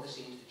of the order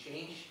seems to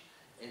change.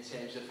 In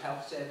terms of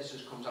health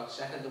services, comes out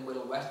second in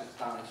Wirral West, it's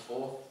down in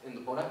 4th in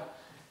the borough.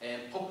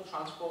 Public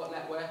transport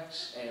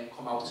networks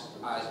come out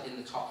as in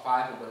the top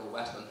 5 in Wirral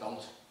West and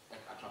don't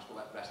across the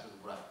rest of the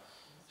borough.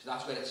 So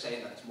that's where it's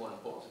saying that it's more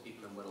important to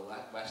people in Wirral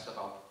West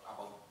about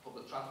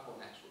public transport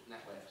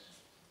networks.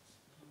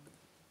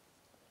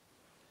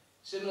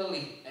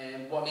 Similarly,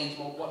 what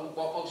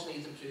most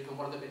needs improving,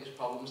 one of the biggest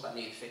problems that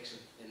need fixing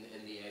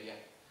in the area.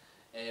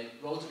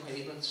 Roads and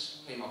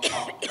pavements came out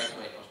top right the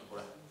way across the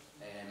borough.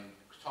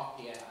 Top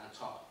here and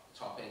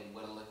top in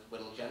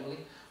Wirral generally.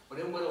 But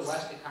in Wirral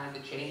West it kind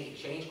of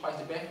changed quite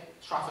a bit.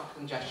 Traffic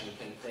congestion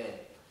came third.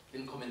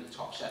 Didn't come in the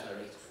top 7 or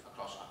 8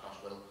 across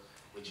Wirral,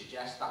 which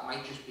suggests that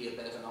might just be a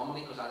bit of an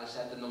anomaly, because as I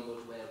said, the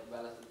numbers were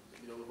relative,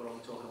 we're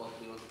only talking about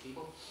 300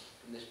 people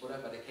in this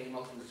borough, but it came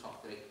out in the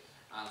top 3,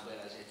 and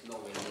whereas it's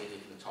nowhere near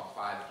in the top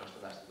 5 across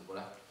the rest of the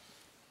borough.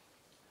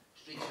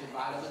 Streets and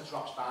environment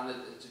drops down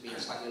to being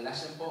slightly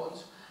less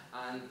important,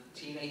 and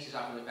teenagers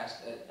having the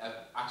best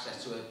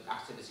access to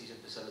activities and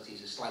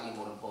facilities is slightly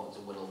more important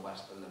to Wirral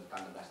West than the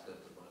rest of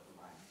the borough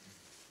combined.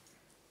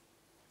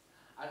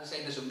 As I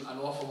say, there's an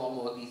awful lot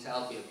more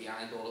detail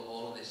behind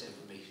all of this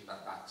information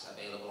that's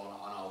available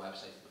on our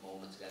website at the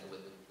moment, together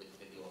with the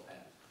video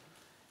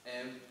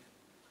pen.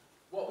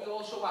 What we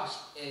also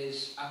asked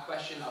is a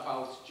question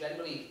about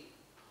generally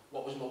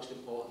what was most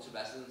important to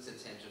residents in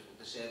terms of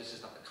the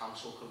services that the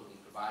council currently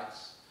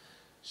provides.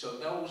 So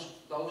those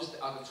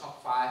are the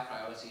top 5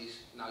 priorities.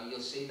 Now you'll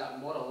see that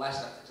more or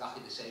less that's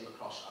exactly the same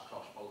across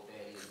both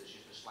areas. There's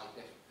just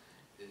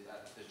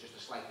a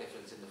slight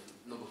difference in the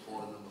number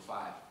 4 and number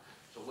 5.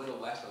 So Wirral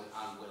West and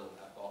Wirral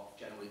have got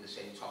generally the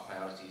same top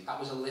priorities. That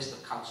was a list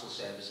of council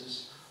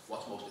services.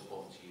 What's most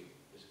important to you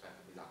is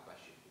effectively that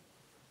question.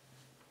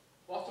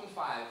 Bottom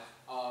 5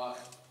 are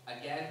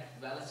again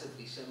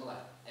relatively similar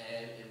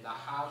in that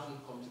housing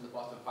comes in the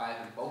bottom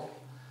 5 in both.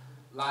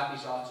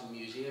 Libraries, arts and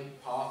museum,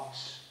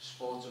 parks,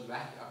 sports and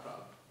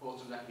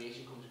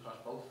recreation comes across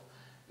both.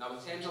 Now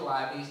in terms of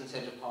libraries, in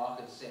terms of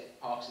parks,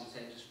 in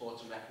terms of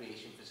sports and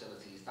recreation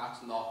facilities,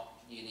 that's not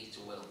unique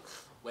to Wirral.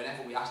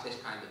 Whenever we ask this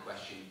kind of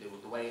question,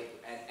 the way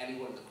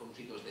anyone in the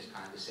country does this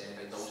kind of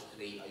survey, those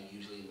 3 are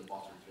usually in the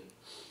bottom 3.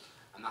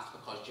 And that's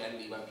because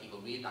generally when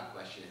people read that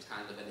question, it's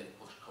kind of an if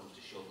push comes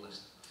to shove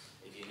list.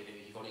 If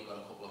you've only got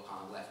a couple of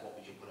pounds left, what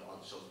would you put it on?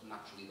 So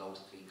naturally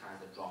those 3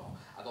 kind of drop.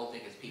 I don't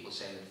think it's people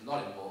saying it's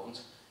not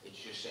important, it's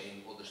just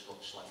saying other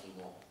stuff slightly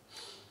more.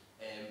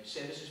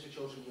 Services for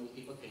children and young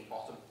people came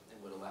bottom in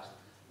Wirral West.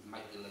 It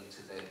might be linked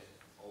to the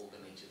older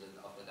nature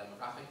of the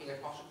demographic here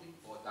possibly,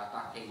 but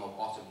that came out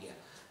bottom here.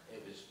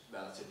 It was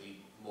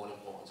relatively more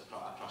important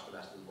across the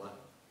rest of the borough.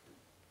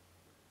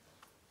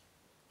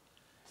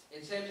 In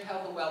terms of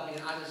health and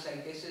wellbeing, as I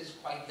say, this is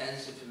quite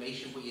dense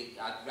information, but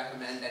I'd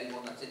recommend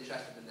anyone that's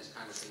interested in this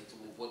kind of thing to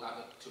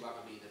have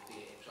a read of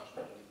the Ipsos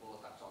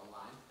report that's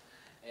online.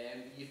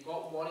 You've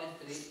got one in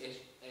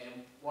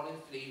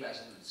three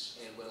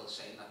residents in Wirral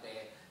saying that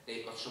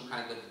they've got some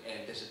kind of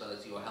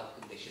disability or health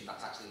condition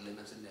that's actually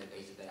limiting their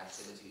day-to-day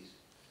activities.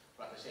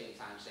 But at the same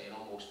time saying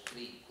almost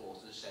 3/4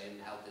 saying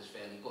health is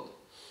fairly good.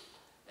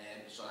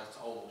 So that's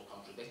almost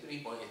contradictory,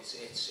 but it's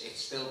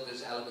still,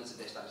 there's elements of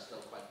this that are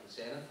still quite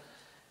concerning.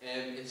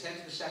 In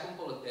terms of the second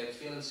bullet,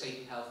 feeling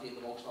safe and healthy are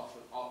the most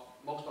often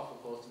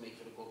thought to make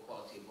for a good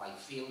quality of life.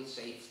 Feeling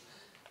safe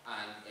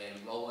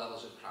and low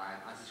levels of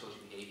crime,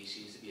 antisocial behaviour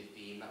seems to be a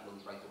theme that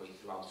runs right the way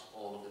throughout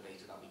all of the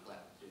data that we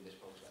collect through this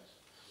process.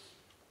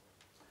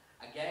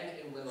 Again,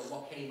 in Wirral,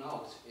 what came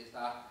out is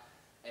that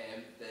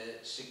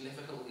the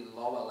significantly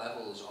lower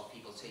levels of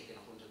people taking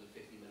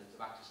 150 minutes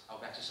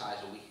of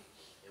exercise a week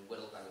in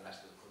Wirral than the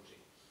rest of the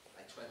country,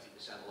 like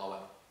 20%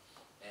 lower.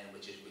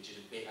 Which is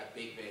a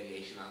big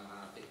variation, and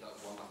I think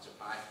that's one that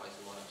surprised quite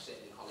a lot of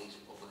certainly colleagues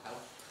in public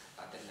health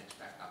that didn't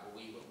expect that, but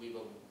we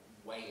were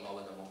way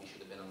lower than what we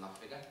should have been on that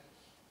figure.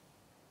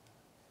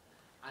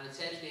 And in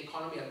terms of the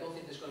economy, I don't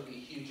think there's going to be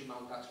a huge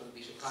amount that's going to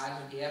be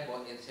surprising here,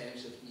 but in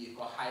terms of you've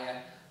got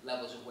higher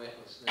levels of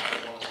worklessness in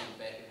Wallace and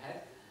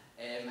Birkenhead.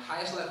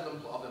 Highest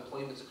level of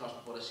employment across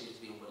the borough seems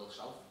to be in Wirral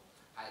South.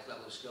 Highest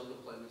level of skilled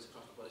employment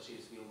across the borough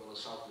seems to be in Wirral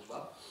South as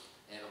well.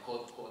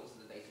 According to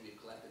the data we've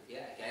collected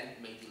here, again,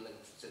 it may be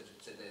linked to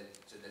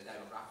the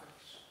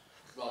demographics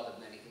rather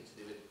than anything to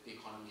do with the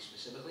economy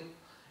specifically.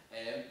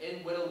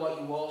 In Wirral, what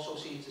you also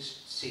seem to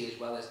see as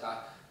well is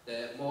that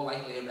the more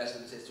likely a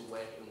resident is to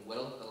work in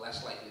Wirral, the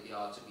less likely they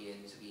are to be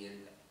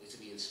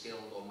in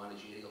skilled or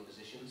managerial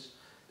positions.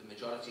 The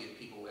majority of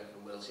people working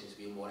in Wirral seem to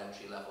be in more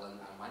entry level and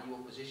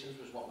manual positions,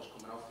 was what was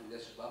coming out through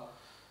this as well.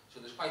 So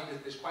there's quite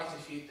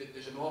a few.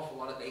 There's an awful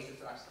lot of data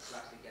to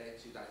actually get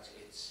into. That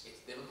it's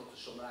difficult to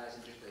summarise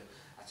in just a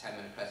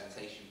 10-minute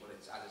presentation. But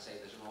it's, as I say,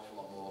 there's an awful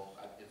lot more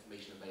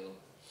information available.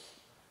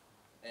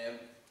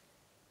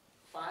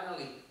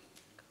 Finally,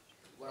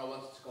 what I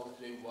wanted to go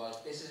through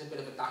was this is a bit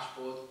of a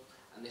dashboard,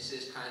 and this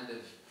is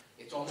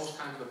it's almost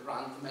kind of a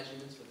brand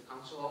measurement for the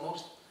council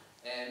almost.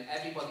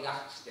 Everybody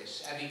asks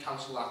this. Every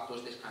council that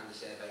does this kind of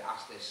survey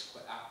asks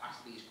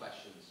these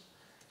questions.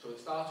 So it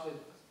starts with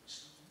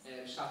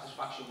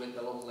satisfaction with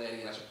the local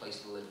area as a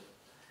place to live.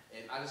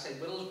 As I say,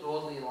 Wirral's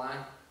broadly in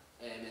line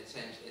in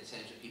terms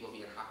of people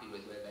being happy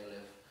with where they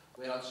live.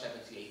 We're on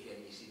 78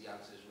 and you see the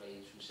answers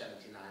range from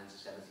 79 to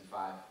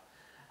 75.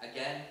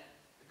 Again,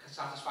 the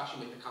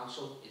satisfaction with the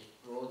council is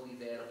broadly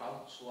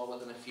thereabouts, lower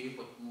than a few,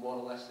 but more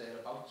or less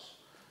thereabouts.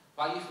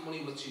 Value for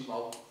money were too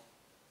low.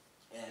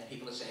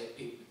 People are saying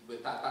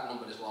that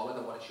number is lower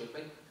than what it should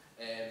be.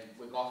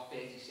 We've got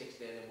 36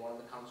 there in one of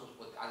the councils,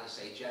 but as I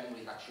say,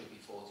 generally that should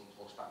be 40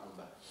 plus that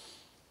number.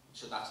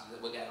 So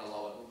we're getting a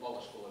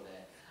lower score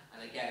there.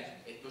 And again,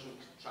 it doesn't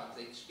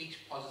translate. It speaks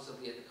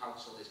positively at the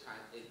council is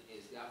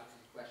the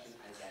advocacy question,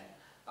 and again,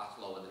 that's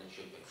lower than it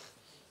should be.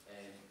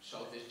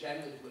 So there's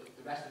generally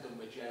the rest of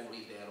them were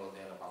generally there or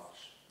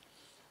thereabouts.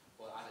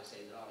 But as I say,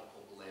 there are a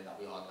couple there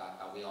that we are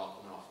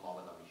coming off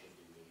lower than we should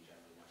be really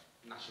generally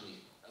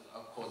nationally,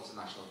 according to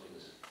national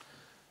figures.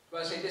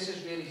 But I say this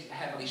is really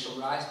heavily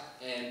summarised,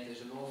 and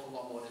there's an awful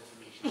lot more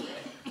information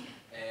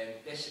there.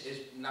 This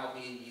is now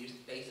being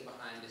used, the data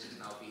behind this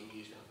is now being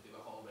used to do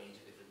a whole range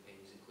of different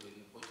things,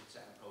 including budget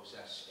setting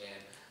process,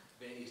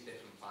 various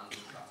different plans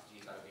and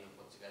strategies that are being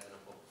put together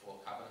and put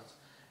before Cabinet.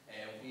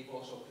 We've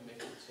also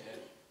committed to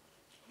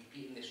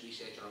repeating this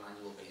research on an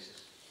annual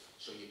basis,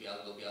 so you'll be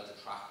able to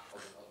track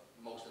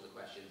most of the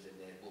questions in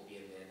there will be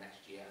in there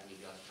next year, and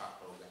you'll be able to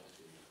track progress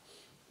between them.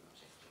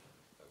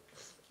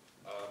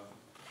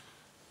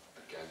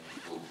 Again,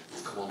 we'll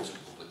come on to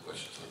public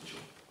questions, I'm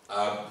sure.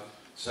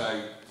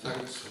 So,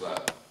 thanks for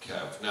that,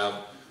 Kev.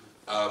 Now,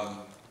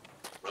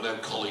 I know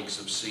colleagues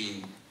have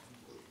seen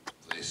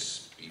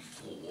this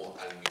before,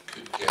 and we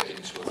could get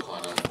into a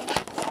kind of,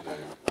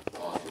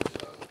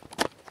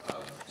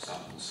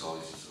 sample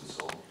sizes and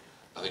so on.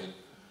 I think,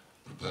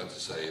 prepared to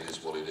say it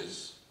is what it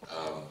is.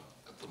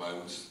 At the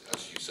moment,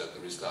 as you said,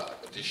 there is that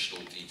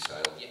additional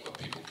detail where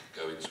people could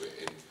go into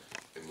it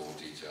in more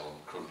detail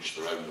and crunch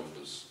their own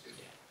numbers.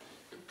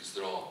 Because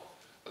there are,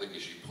 I think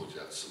as you pointed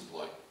out, some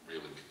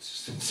real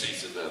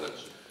inconsistencies in there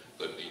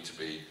that need to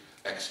be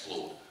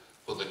explored.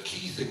 But the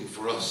key thing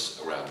for us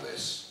around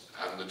this,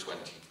 and the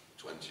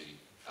 2020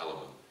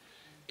 element,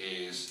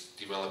 is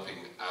developing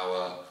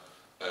our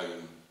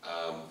own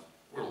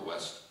Wirral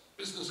West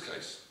business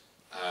case.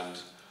 And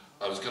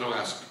I was going to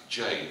ask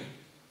Jane,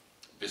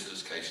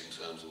 business case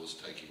in terms of us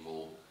taking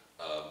more,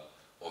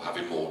 or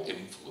having more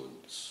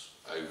influence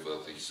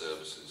over the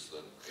services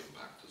that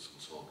impact us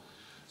and so on.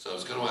 So I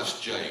was going to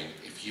ask Jane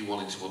if you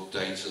wanted to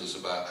update us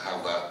about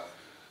how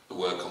the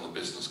work on the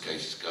business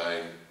case is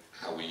going,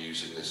 how we're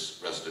using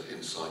this resident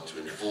insight to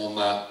inform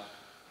that,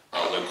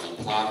 our local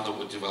plan that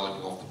we're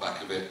developing off the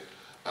back of it,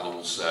 and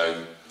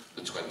also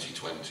the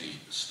 2020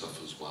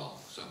 stuff as well.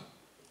 So.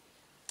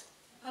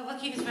 I'll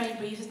keep this very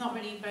brief. There's not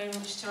really very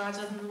much to add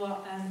other than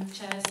what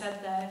Chair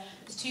said there.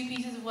 There's two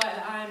pieces of work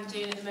that I'm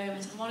doing at the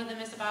moment, and one of them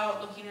is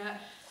about looking at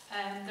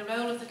the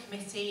role of the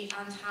committee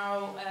and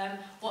how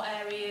what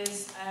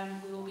areas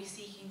we will be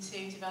seeking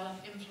to develop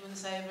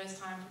influence over as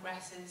time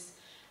progresses.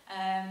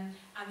 And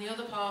the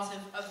other part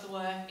of the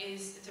work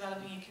is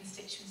developing a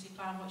constituency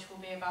plan which will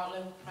be about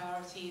local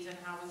priorities and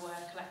how we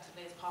work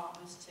collectively as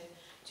partners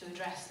to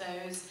address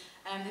those.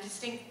 The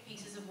distinct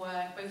pieces of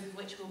work, both of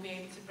which we'll be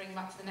able to bring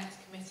back to the next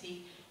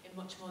committee in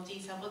much more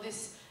detail. But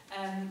this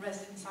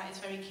resident site is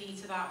very key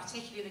to that,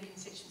 particularly the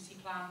constituency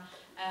plan.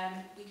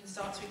 We can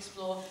start to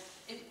explore,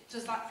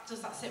 does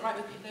that sit right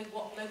with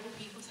what local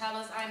people tell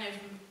us? I know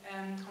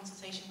from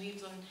consultation we've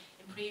done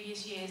in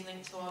previous years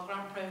linked to our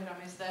grant programme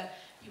is that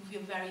people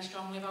feel very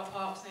strongly about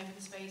parks and open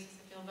spaces,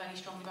 they feel very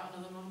strongly about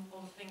another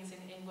things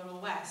in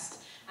Wirral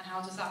West, and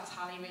how does that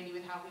tally really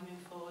with how we move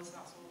forward, so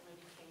that's all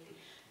really key.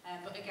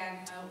 But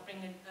again, I'll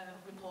bring a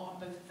report on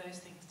both of those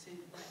things to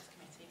the next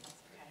committee, if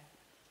that's okay.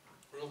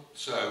 Well,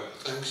 so,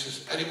 thanks.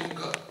 Has anyone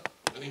got,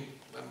 any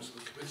members of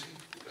the committee,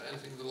 got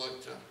anything they'd like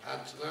to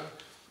add to that?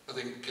 I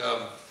think,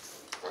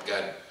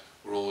 again,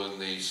 we're all in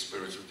the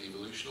spirit of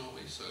devolution,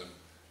 aren't we? So,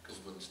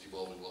 government's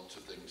devolving lots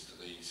of things to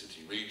the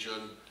city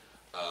region.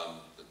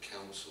 The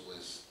council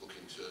is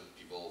looking to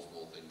devolve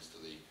more things to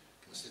the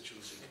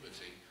constituency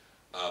committee,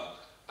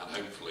 and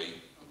hopefully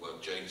the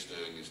work Jane's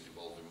doing is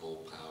devolving more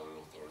power and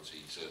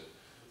authority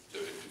to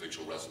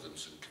individual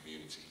residents and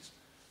communities.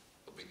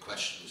 There'll be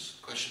question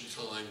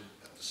time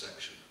at the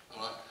section.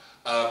 All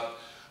right.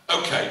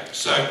 Okay,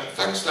 so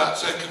thanks for that.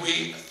 So can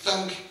we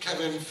thank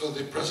Kevin for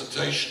the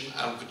presentation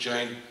and for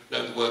Jane,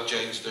 the work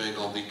Jane's doing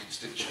on the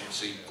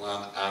constituency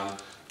plan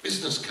and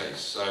business case.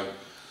 So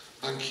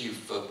thank you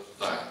for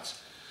that.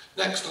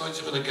 Next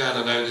item, and again,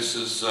 I know this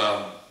has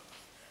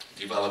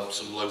developed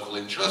some local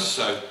interest,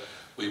 so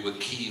we were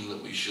keen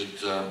that we should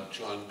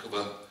try and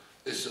cover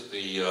this at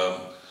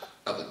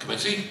the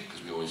committee,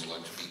 because we always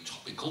like to be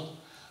topical.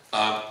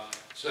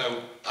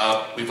 So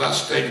we've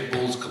asked David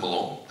Boult to come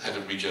along, Head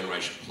of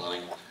Regeneration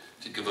Planning,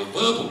 to give a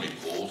verbal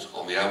report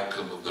on the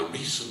outcome of the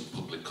recent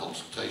public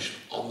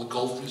consultation on the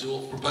golf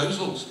resort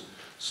proposals.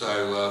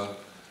 So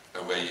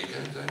away you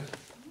go, David.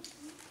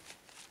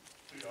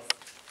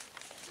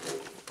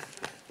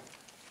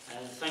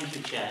 Thank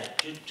you, Chair.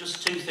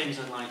 Just two things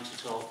I'd like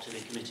to talk to the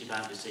committee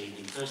about this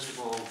evening. First of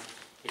all,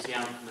 is the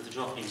outcome of the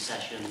drop-in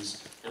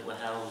sessions that were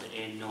held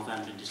in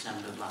November and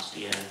December of last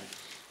year.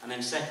 And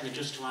then secondly,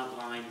 just to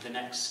outline the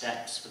next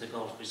steps for the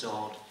golf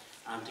resort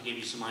and to give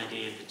you some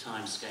idea of the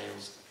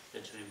timescales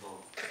that are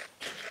involved.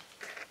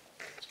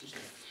 Excuse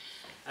me.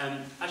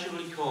 As you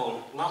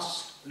recall,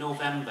 last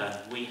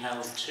November we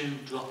held two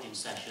drop-in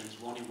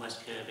sessions, one in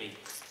West Kirby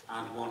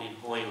and one in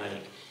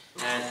Hoylake,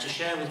 to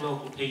share with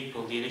local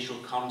people the initial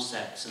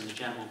concepts and the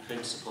general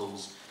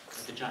principles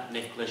of the Jack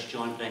Nicholas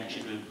joint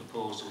venture group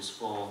proposals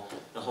for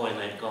the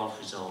Hoylake Golf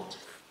Resort.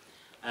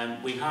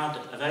 We had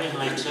a very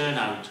high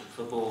turnout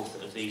for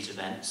both of these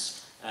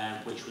events,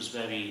 which was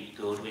very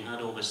good. We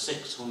had over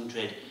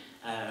 600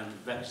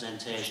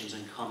 representations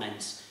and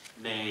comments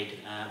made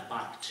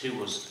back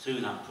to us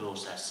through that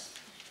process.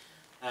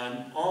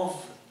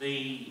 Of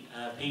the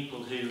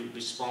people who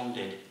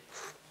responded,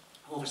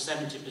 over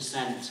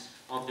 70%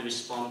 of the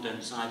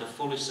respondents either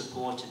fully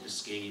supported the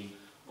scheme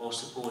or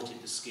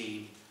supported the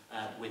scheme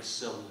with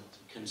some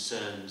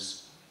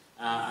concerns.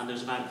 And there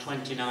was about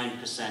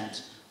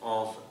 29%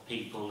 of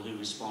people who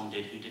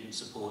responded who didn't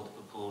support the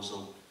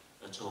proposal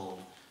at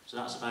all. So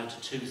that's about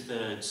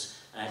 2/3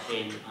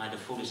 in either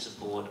fully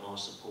support or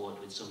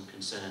support with some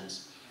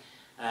concerns.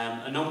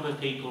 A number of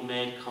people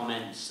made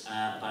comments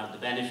about the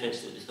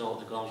benefits that they thought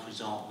the golf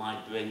resort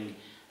might bring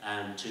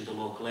to the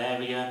local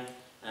area,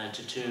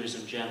 to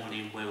tourism generally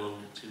in Wirral,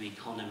 to the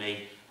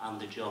economy and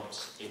the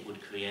jobs it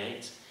would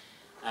create.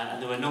 And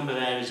there were a number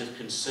of areas of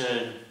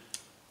concern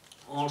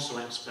also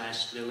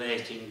expressed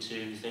relating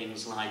to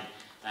things like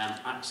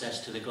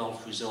access to the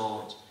golf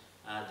resort,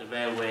 the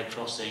railway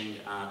crossing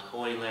at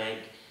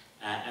Hoylake,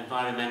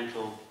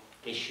 environmental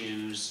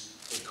issues,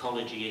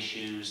 ecology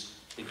issues,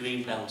 the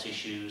greenbelt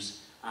issues,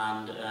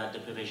 and the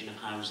provision of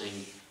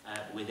housing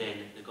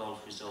within the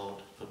golf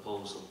resort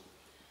proposal.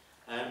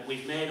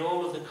 We've made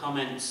all of the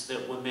comments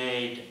that were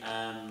made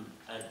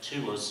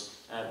to us.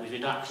 We've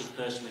redacted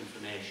personal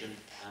information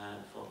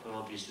for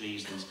obvious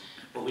reasons,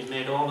 but we've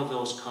made all of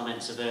those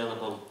comments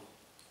available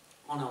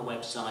on our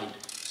website,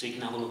 so you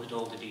can have a look at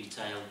all the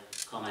detailed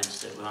comments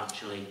that were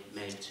actually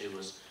made to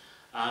us.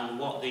 And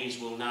what these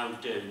will now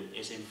do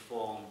is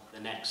inform the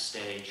next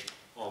stage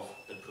of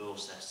the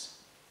process.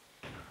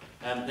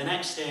 The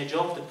next stage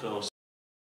of the process